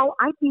 I know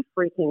I'd be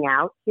freaking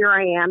out. Here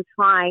I am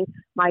trying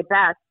my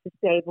best to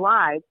save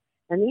lives,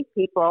 and these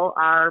people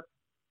are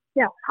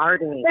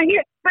partying.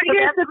 But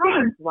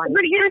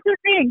here's the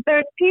thing.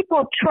 There's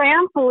people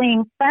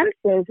trampling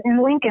fences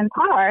in Lincoln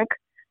Park,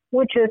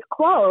 which is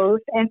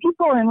closed, and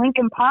people in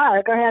Lincoln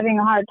Park are having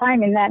a hard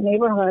time in that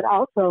neighborhood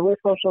also with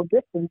social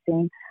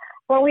distancing.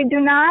 But we do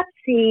not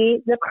see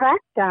the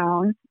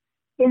crackdown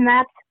in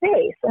that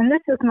space, and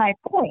this is my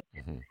point.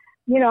 Mm-hmm.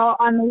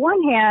 On the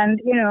one hand,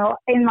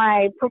 in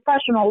my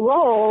professional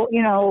role,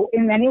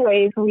 in many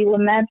ways we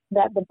lament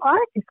that the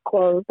park is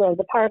closed or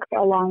the parks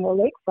along the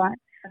lakefront.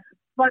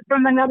 But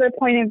from another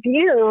point of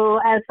view,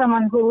 as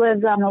someone who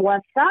lives on the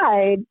west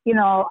side,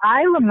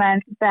 I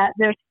lament that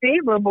there's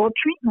favorable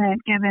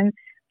treatment given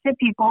to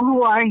people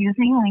who are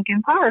using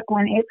Lincoln Park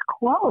when it's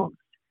closed.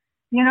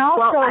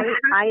 Well, so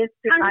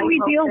how do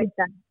we deal with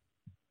that?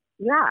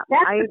 Yeah,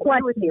 I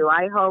agree with you.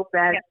 I hope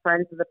that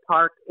Friends of the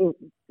Park,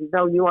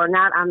 though you are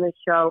not on the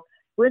show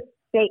with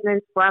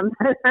statements from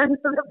Friends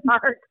of the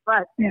Park,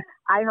 but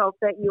I hope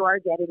that you are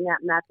getting that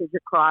message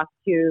across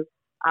to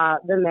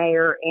the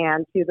mayor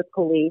and to the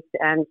police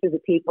and to the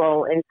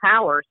people in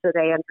power so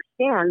they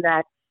understand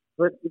that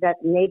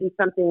maybe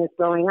something is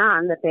going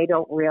on that they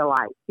don't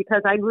realize.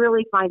 Because I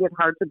really find it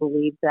hard to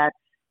believe that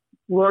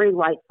Laurie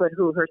Lightfoot,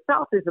 who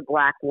herself is a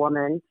Black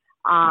woman,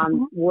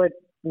 would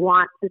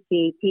want to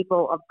see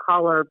people of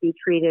color be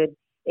treated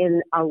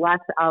in a less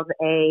of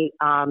a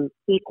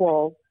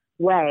equal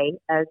way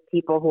as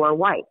people who are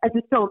white. I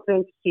just don't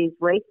think she's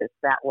racist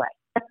that way.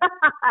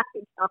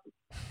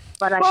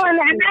 But that's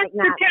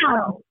the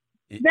challenge.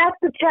 That's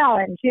the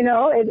challenge.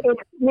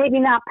 It's maybe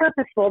not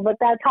purposeful, but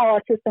that's how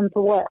our systems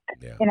work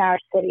in our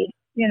city.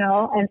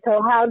 And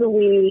so how do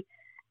we,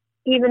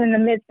 even in the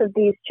midst of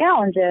these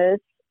challenges,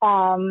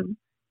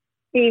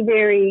 be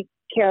very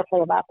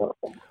careful about those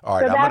things. All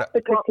right, so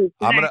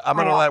I'm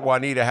going to let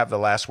Juanita have the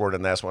last word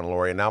on this one,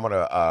 Laurie, and now I'm going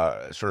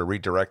to sort of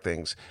redirect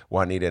things,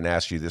 Juanita, and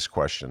ask you this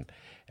question.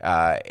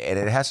 And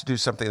it has to do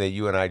with something that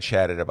you and I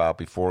chatted about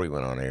before we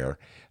went on air,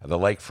 the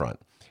lakefront.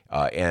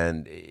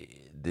 And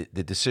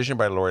the decision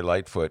by Laurie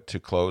Lightfoot to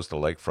close the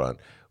lakefront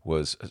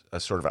was a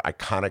sort of an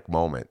iconic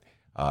moment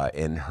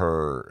in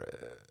her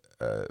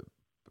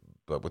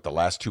with the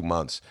last 2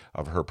 months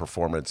of her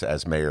performance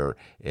as mayor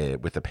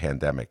with the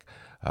pandemic.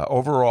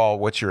 Overall,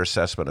 what's your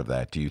assessment of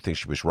that? Do you think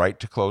she was right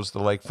to close the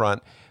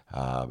lakefront?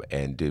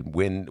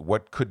 And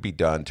what could be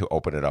done to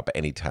open it up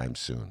anytime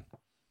soon?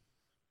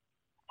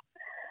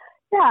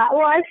 Yeah,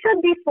 well, I've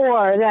said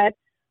before that,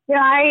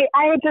 I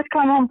had just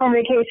come home from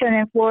vacation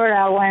in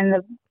Florida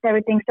when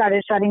everything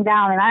started shutting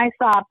down, and I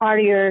saw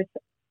partiers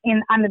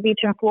on the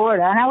beach in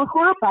Florida, and I was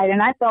horrified,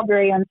 and I felt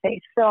very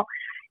unsafe. So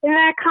in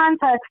that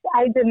context,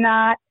 I did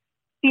not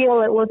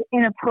feel it was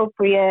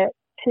inappropriate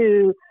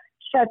to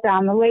shut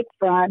down the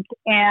lakefront.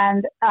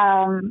 And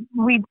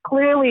we've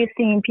clearly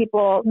seen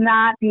people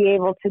not be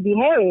able to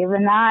behave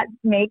and not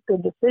make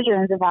good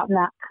decisions about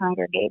not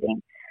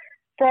congregating.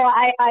 So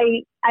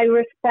I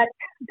respect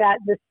that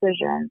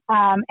decision.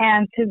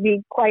 And to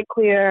be quite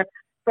clear,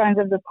 Friends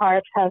of the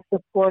Parks has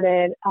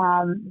supported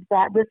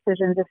that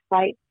decision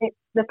despite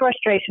the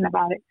frustration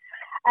about it.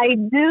 I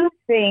do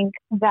think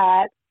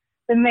that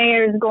the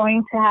mayor is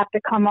going to have to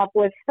come up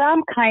with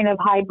some kind of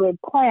hybrid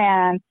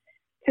plan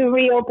to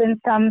reopen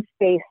some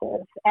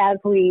spaces as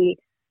we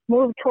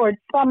move towards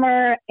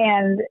summer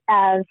and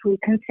as we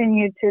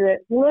continue to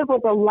live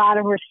with a lot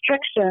of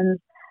restrictions.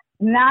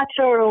 Not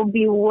sure it will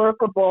be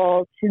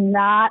workable to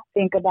not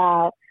think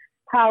about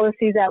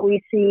policies that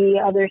we see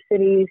other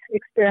cities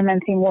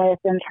experimenting with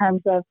in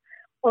terms of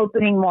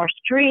opening more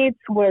streets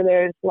where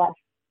there's less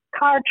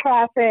car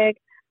traffic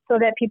so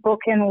that people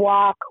can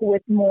walk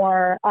with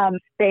more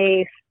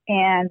space,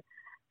 and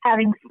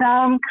having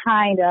some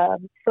kind of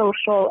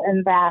social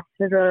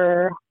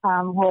ambassador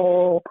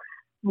role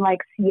like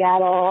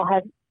Seattle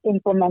has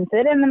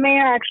implemented. And the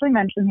mayor actually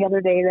mentioned the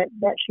other day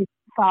that she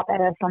thought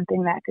that as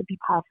something that could be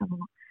possible,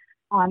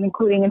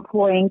 including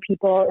employing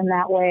people in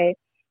that way.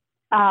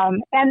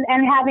 And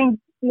having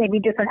maybe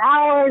different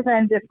hours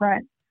and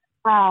different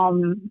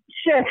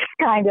shifts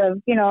kind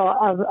of,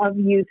 of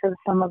use of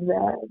some of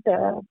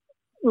the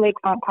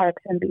lakefront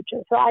parks and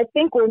beaches. So I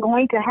think we're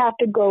going to have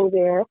to go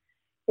there.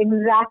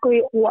 Exactly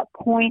at what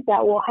point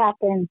that will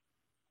happen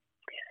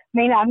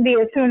may not be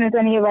as soon as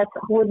any of us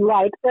would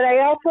like, but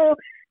I also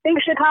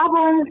think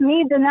Chicagoans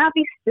need to not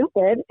be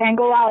stupid and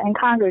go out and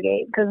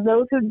congregate, because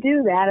those who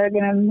do that are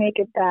going to make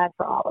it bad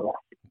for all of us.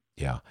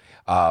 Yeah.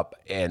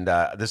 And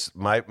this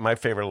my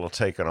favorite little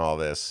take on all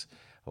this.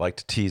 I like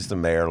to tease the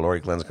mayor. Laurie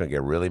Glenn's going to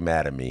get really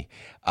mad at me.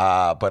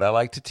 But I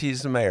like to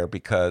tease the mayor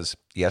because,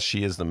 yes,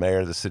 she is the mayor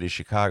of the city of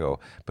Chicago,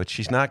 but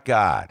she's not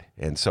God.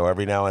 And so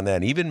every now and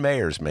then, even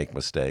mayors make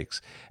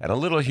mistakes. And a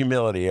little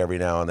humility every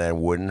now and then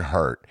wouldn't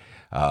hurt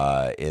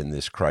in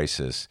this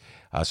crisis.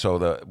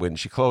 So when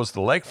she closed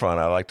the lakefront,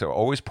 I like to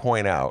always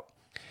point out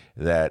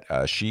that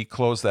she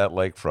closed that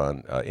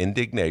lakefront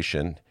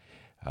indignation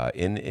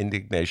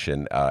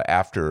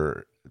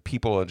after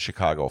people in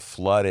Chicago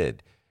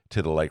flooded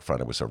to the lakefront.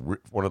 It was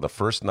one of the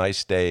first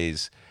nice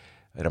days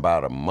in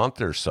about a month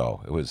or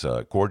so. It was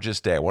a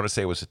gorgeous day. I want to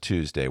say it was a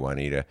Tuesday,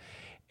 Juanita.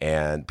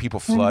 And people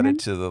flooded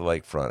to the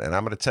lakefront. And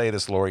I'm going to tell you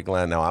this, Laurie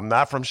Glenn. Now, I'm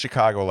not from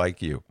Chicago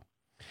like you,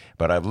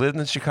 but I've lived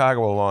in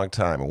Chicago a long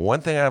time. And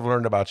one thing I've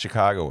learned about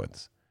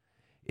Chicagoans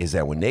is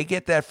that when they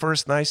get that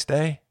first nice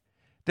day,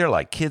 they're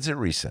like kids at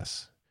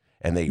recess.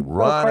 And they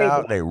run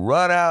out, and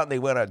they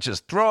want to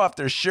just throw off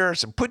their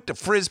shirts and put the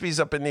Frisbees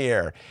up in the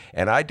air.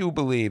 And I do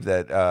believe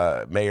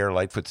that Mayor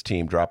Lightfoot's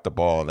team dropped the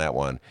ball on that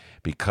one,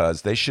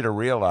 because they should have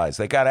realized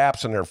they got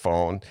apps on their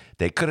phone.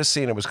 They could have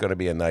seen it was going to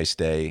be a nice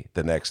day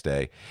the next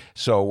day.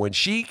 So when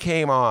she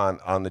came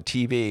on the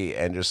TV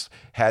and just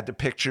had the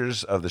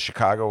pictures of the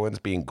Chicagoans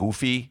being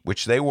goofy,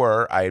 which they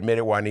were, I admit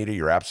it, Juanita,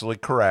 you're absolutely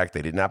correct.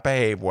 They did not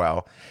behave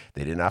well.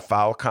 They did not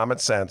follow common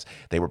sense.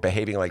 They were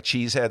behaving like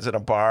cheeseheads in a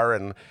bar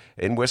in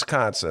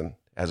Wisconsin,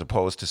 as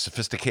opposed to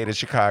sophisticated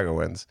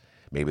Chicagoans.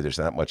 Maybe there's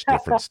not much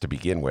difference to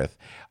begin with.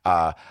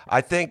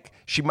 I think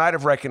she might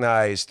have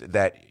recognized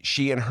that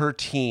she and her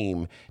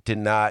team did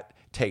not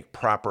take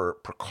proper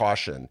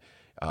precaution,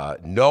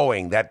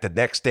 knowing that the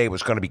next day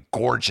was going to be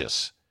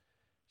gorgeous.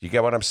 You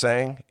get what I'm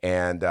saying?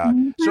 And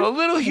so a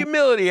little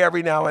humility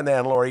every now and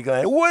then, Laurie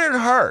Glenn, it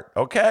wouldn't hurt,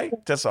 okay?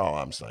 That's all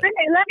I'm saying.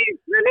 Let me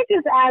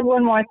just add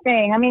one more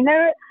thing. I mean,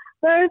 there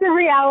is a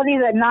reality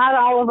that not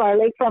all of our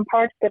lakefront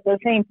parks get the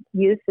same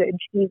usage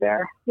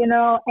either,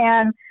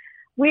 and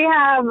we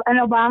have an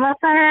Obama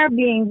Center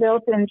being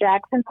built in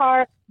Jackson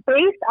Park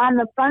based on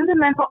the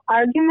fundamental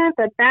argument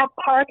that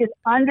park is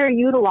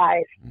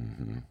underutilized.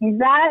 Mm-hmm.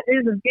 That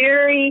is a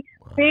very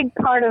big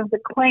part of the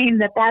claim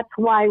that's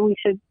why we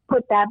should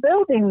put that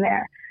building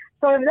there.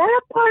 So if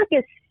that park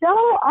is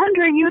so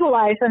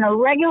underutilized on a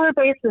regular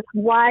basis,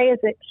 why is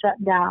it shut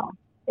down?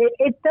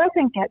 It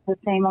doesn't get the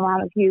same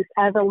amount of use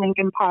as a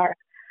Lincoln Park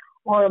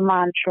or a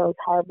Montrose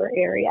Harbor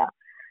area.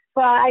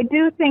 But I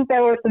do think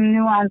there were some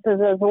nuances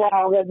as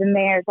well that the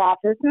mayor's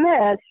office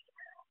missed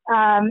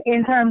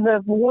in terms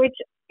of which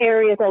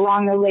areas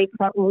along the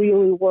lakefront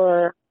really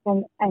were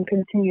and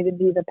continue to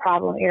be the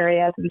problem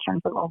areas in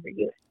terms of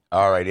overuse.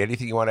 All right.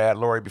 Anything you want to add,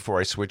 Laurie, before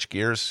I switch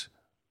gears?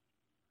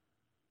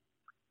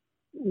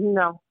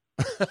 No.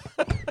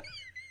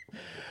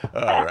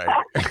 All right.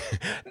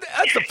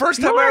 That's the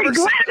first time I ever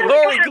seen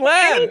Laurie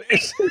Glenn.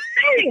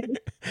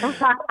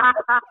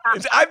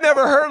 I've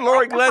never heard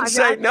Laurie Glenn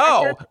say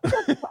no.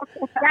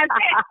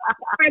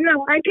 I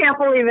know. I can't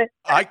believe it.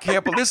 I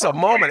can't believe this is a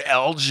moment,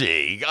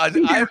 LG.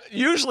 I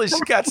usually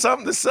she's got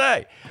something to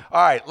say.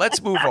 All right,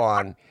 let's move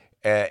on.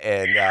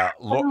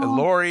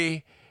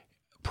 Laurie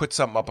put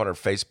something up on her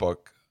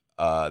Facebook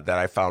that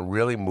I found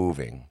really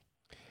moving.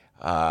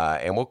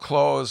 And we'll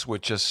close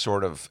with just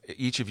sort of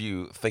each of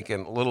you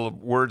thinking little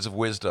words of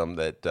wisdom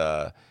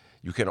that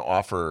you can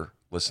offer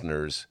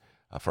listeners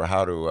for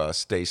how to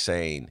stay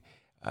sane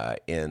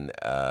in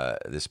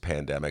this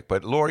pandemic.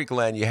 But Laurie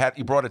Glenn,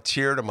 you brought a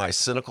tear to my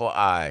cynical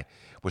eye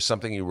with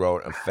something you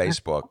wrote on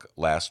Facebook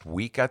last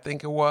week, I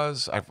think it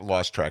was. I've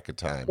lost track of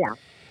time. Yeah.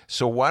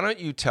 So why don't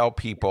you tell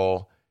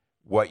people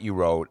what you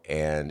wrote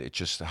and it's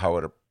just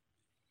your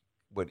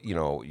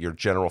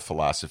general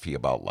philosophy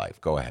about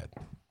life. Go ahead.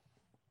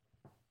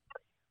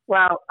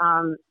 Well,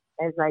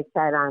 as I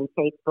said on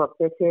Facebook,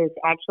 this is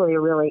actually a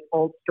really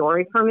old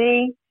story for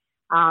me,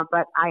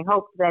 but I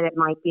hope that it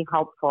might be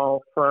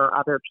helpful for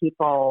other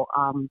people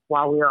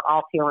while we are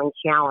all feeling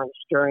challenged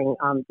during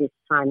this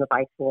time of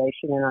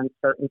isolation and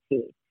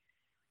uncertainty.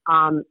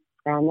 And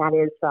that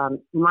is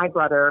my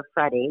brother,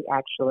 Freddie,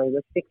 actually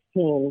was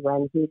 16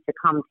 when he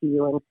succumbed to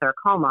Ewing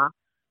sarcoma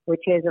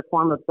which is a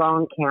form of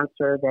bone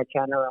cancer that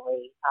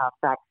generally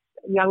affects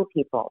young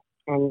people.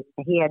 And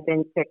he had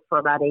been sick for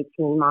about 18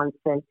 months,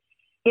 and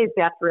his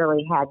death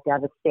really had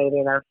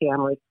devastated our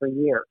family for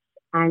years.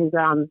 And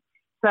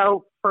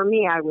so for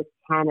me, I was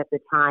 10 at the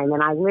time,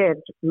 and I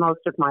lived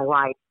most of my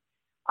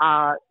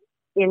life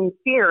in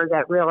fear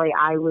that really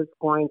I was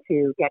going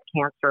to get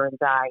cancer and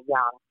die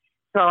young.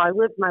 So I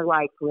lived my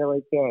life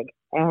really big,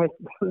 and it's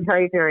a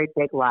very, very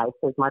big life,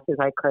 as much as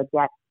I could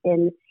get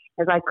in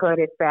as I could,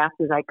 as fast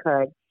as I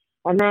could.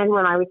 And then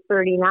when I was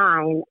 39,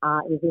 it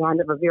was the end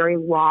of a very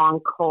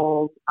long,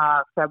 cold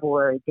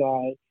February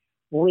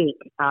week,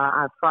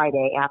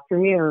 Friday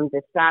afternoon,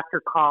 this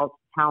doctor called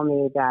to tell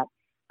me that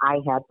I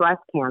had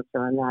breast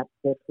cancer and that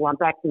this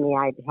lumpectomy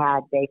I'd had,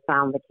 they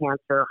found the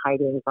cancer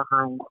hiding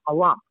behind a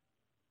lump.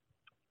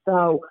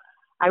 So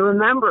I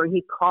remember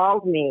he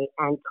called me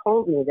and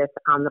told me this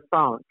on the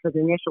phone, because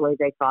initially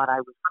they thought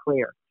I was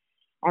clear.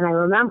 And I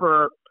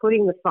remember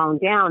putting the phone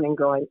down and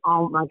going,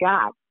 oh my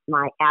God,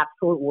 my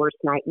absolute worst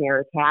nightmare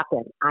has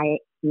happened. I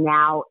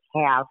now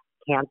have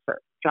cancer,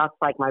 just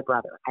like my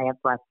brother. I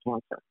have breast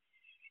cancer.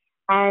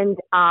 And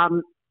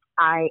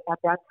at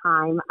that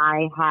time,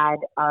 I had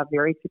a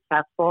very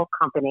successful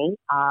company,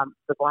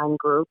 the Glenn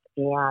Group,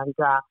 and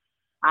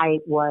I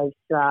was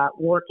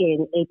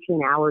working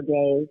 18-hour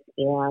days,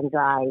 and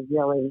I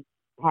really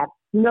had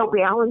no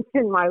balance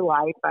in my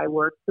life. I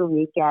worked the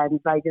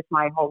weekends.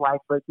 My whole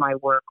life was my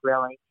work,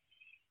 really.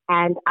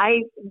 And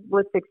I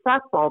was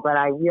successful, but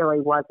I really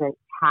wasn't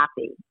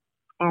happy.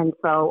 And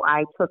so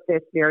I took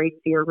this very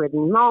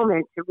fear-ridden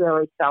moment to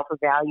really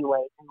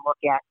self-evaluate and look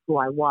at who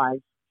I was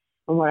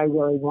and what I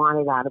really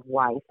wanted out of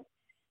life.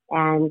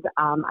 And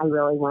I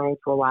really went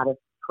into a lot of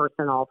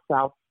personal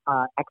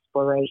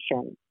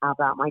exploration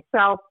about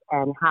myself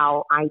and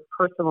how I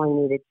personally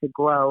needed to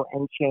grow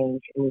and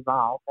change and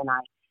evolve. And I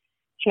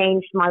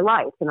changed my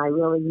life, and I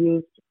really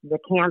used the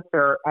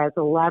cancer as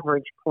a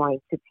leverage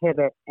point to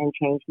pivot and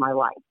change my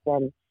life.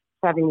 And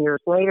 7 years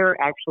later,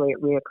 actually,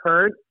 it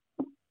reoccurred,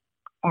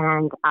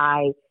 and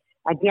I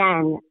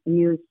again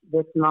used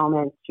this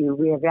moment to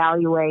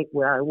reevaluate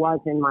where I was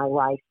in my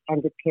life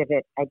and to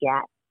pivot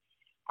again.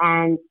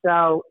 And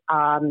so,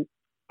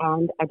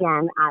 and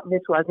again,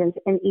 this wasn't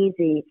an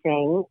easy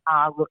thing.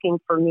 Looking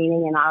for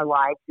meaning in our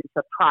lives is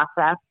a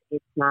process.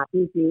 It's not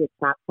easy. It's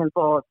not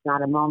simple. It's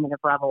not a moment of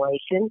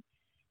revelation.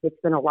 It's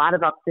been a lot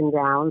of ups and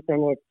downs,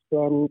 and it's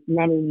been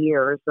many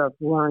years of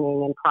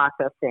learning and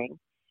processing.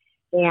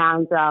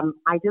 And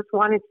I just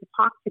wanted to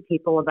talk to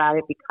people about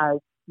it, because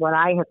what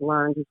I have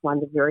learned is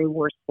when the very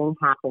worst thing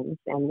happens,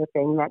 and the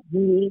thing that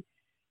we,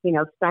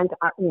 spend,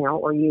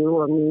 or you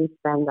or me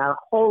spend our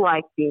whole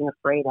life being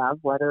afraid of,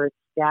 whether it's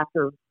death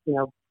or,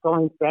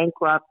 going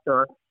bankrupt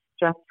or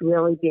just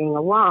really being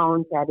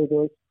alone, that it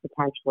is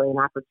potentially an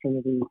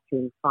opportunity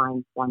to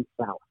find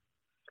oneself.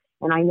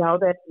 And I know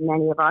that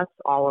many of us,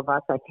 all of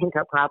us, I think,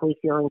 are probably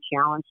feeling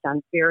challenged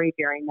on very,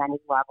 very many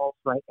levels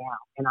right now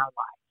in our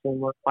lives.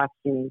 And we're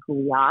questioning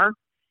who we are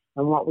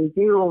and what we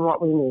do and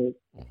what we need.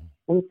 Mm-hmm.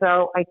 And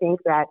so I think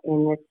that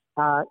in this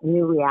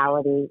new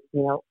reality,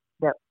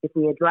 that if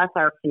we address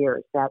our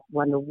fears, that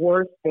when the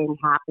worst thing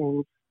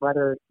happens,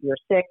 whether you're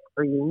sick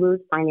or you lose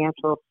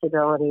financial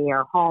stability,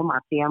 our home, our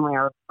family,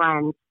 our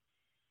friends,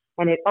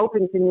 and it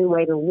opens a new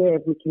way to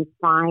live, we can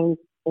find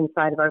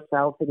inside of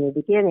ourselves a new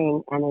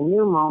beginning and a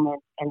new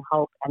moment and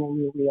hope and a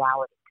new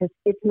reality. Because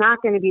it's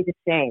not going to be the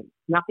same.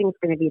 Nothing's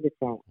going to be the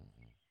same.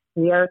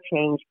 We are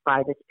changed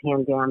by this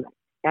pandemic.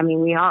 I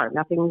mean, we are.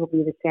 Nothing will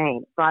be the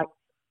same. But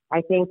I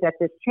think that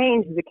this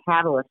change is a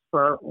catalyst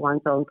for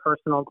one's own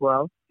personal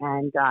growth.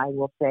 And I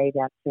will say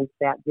that since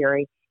that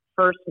very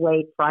first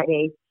late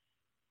Friday,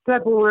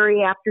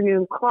 February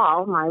afternoon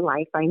call, my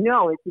life, I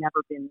know, has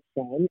never been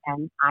the same.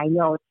 And I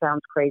know it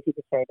sounds crazy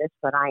to say this,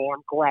 but I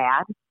am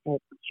glad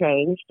it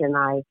changed, and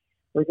I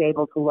was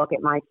able to look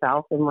at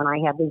myself. And when I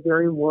had the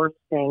very worst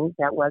thing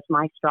that was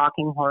my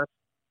stalking horse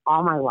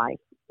all my life,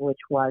 which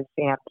was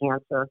to have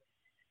cancer,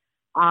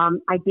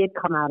 I did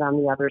come out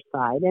on the other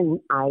side, and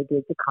I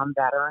did become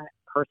better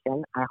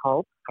person, I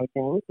hope, I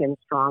think, and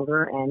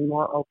stronger and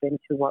more open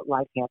to what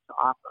life has to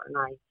offer. And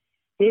I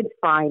did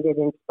find it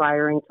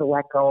inspiring to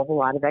let go of a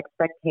lot of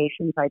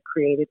expectations I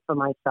created for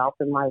myself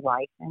in my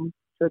life and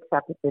to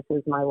accept that this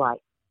is my life.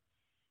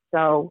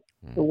 So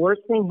the worst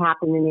thing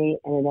happened to me,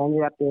 and it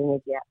ended up being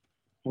a gift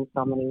in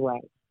so many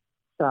ways.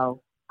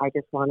 So I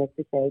just wanted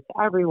to say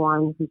to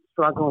everyone who's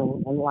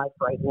struggling in life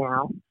right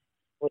now,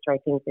 which I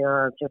think there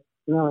are just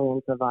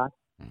millions of us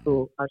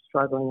who are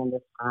struggling in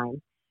this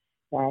time,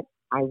 that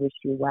I wish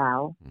you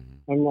well,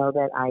 and know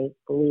that I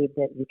believe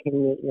that you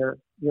can meet your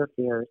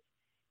fears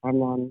and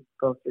then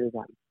go through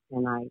them.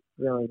 And I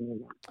really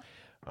mean that.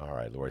 All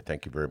right, Laurie,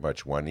 thank you very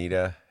much.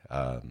 Juanita,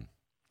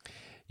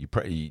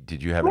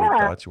 did you have any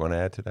thoughts you want to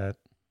add to that?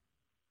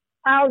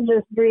 I'll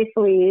just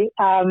briefly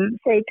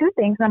say two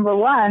things. Number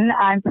one,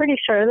 I'm pretty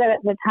sure that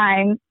at the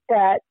time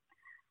that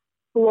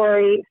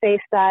Laurie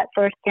faced that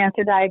first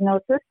cancer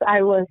diagnosis,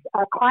 I was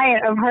a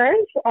client of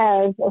hers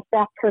as a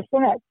staff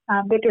person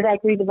at Victor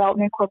Dyke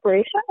Redevelopment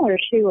Corporation, where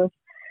she was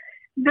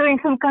doing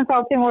some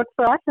consulting work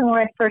for us and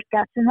where I first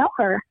got to know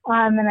her.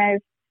 And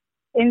I've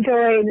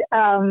enjoyed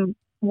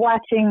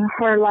watching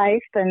her life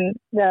and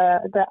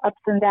the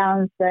ups and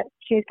downs that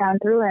she's gone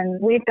through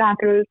and we've gone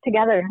through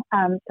together.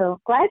 So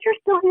glad you're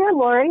still here,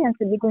 Laurie, and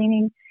to be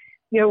gleaning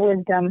your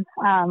wisdom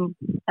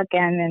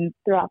again and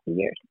throughout the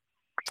years.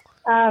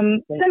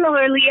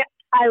 Similarly,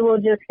 I will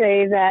just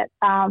say that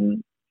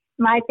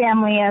my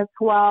family as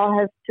well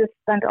has just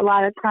spent a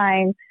lot of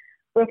time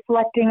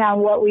reflecting on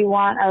what we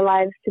want our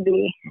lives to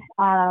be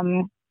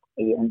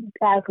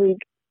as we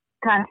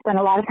kind of spend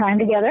a lot of time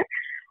together.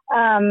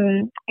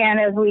 And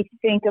as we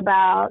think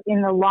about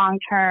in the long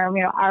term,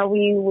 are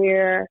we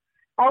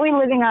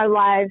living our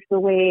lives the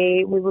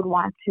way we would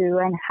want to,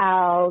 and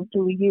how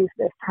do we use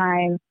this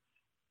time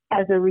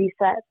as a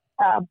reset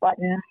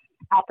button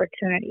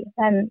opportunity?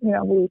 And,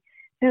 we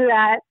do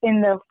that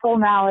in the full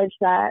knowledge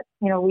that,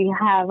 we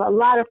have a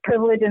lot of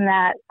privilege in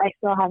that I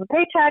still have a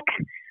paycheck,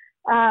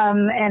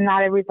 and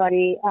not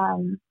everybody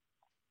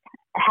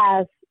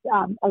has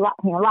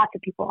lots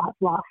of people have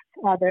lost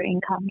their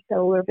income.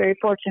 So we're very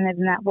fortunate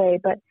in that way.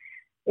 But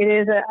it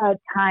is a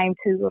time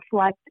to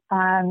reflect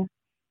on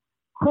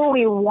who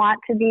we want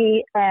to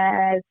be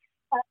as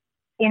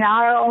in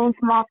our own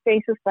small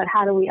spaces, but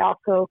how do we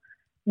also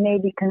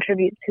maybe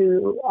contribute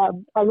to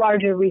a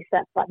larger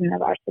reset button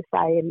of our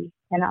society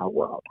and our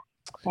world.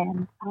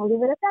 And I'll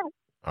leave it at that.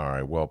 All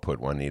right. Well put,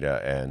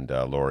 Juanita and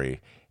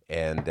Laurie.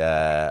 And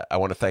I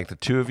want to thank the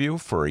two of you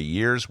for a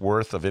year's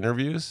worth of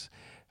interviews.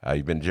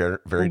 You've been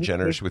very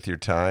generous with your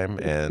time,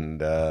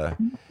 and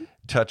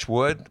touch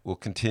wood, we'll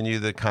continue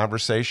the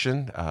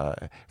conversation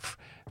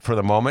for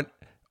the moment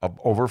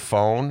over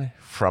phone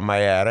from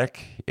my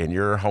attic in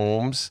your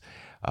homes.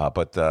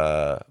 But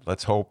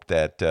let's hope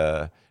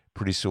that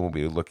pretty soon we'll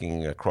be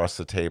looking across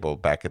the table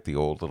back at the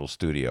old little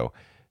studio,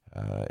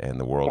 and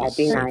the world is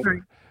safer.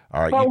 Nice.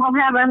 All right. Well, we'll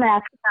have our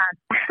masks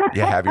on.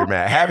 Yeah, have your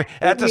mask.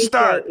 At the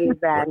start. You,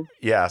 Ben.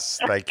 Yes,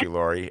 thank you,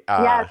 Laurie.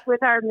 Yes,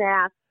 with our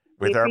masks.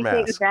 With our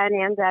masks. Ben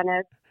and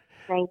Dennis.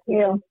 Thank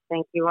you.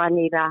 Thank you,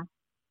 Juanita.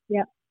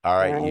 Yep. All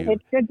right.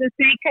 It's good to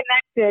stay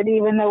connected,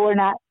 even though we're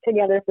not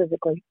together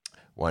physically.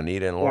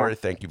 Juanita and Laurie,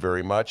 thank you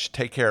very much.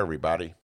 Take care, everybody.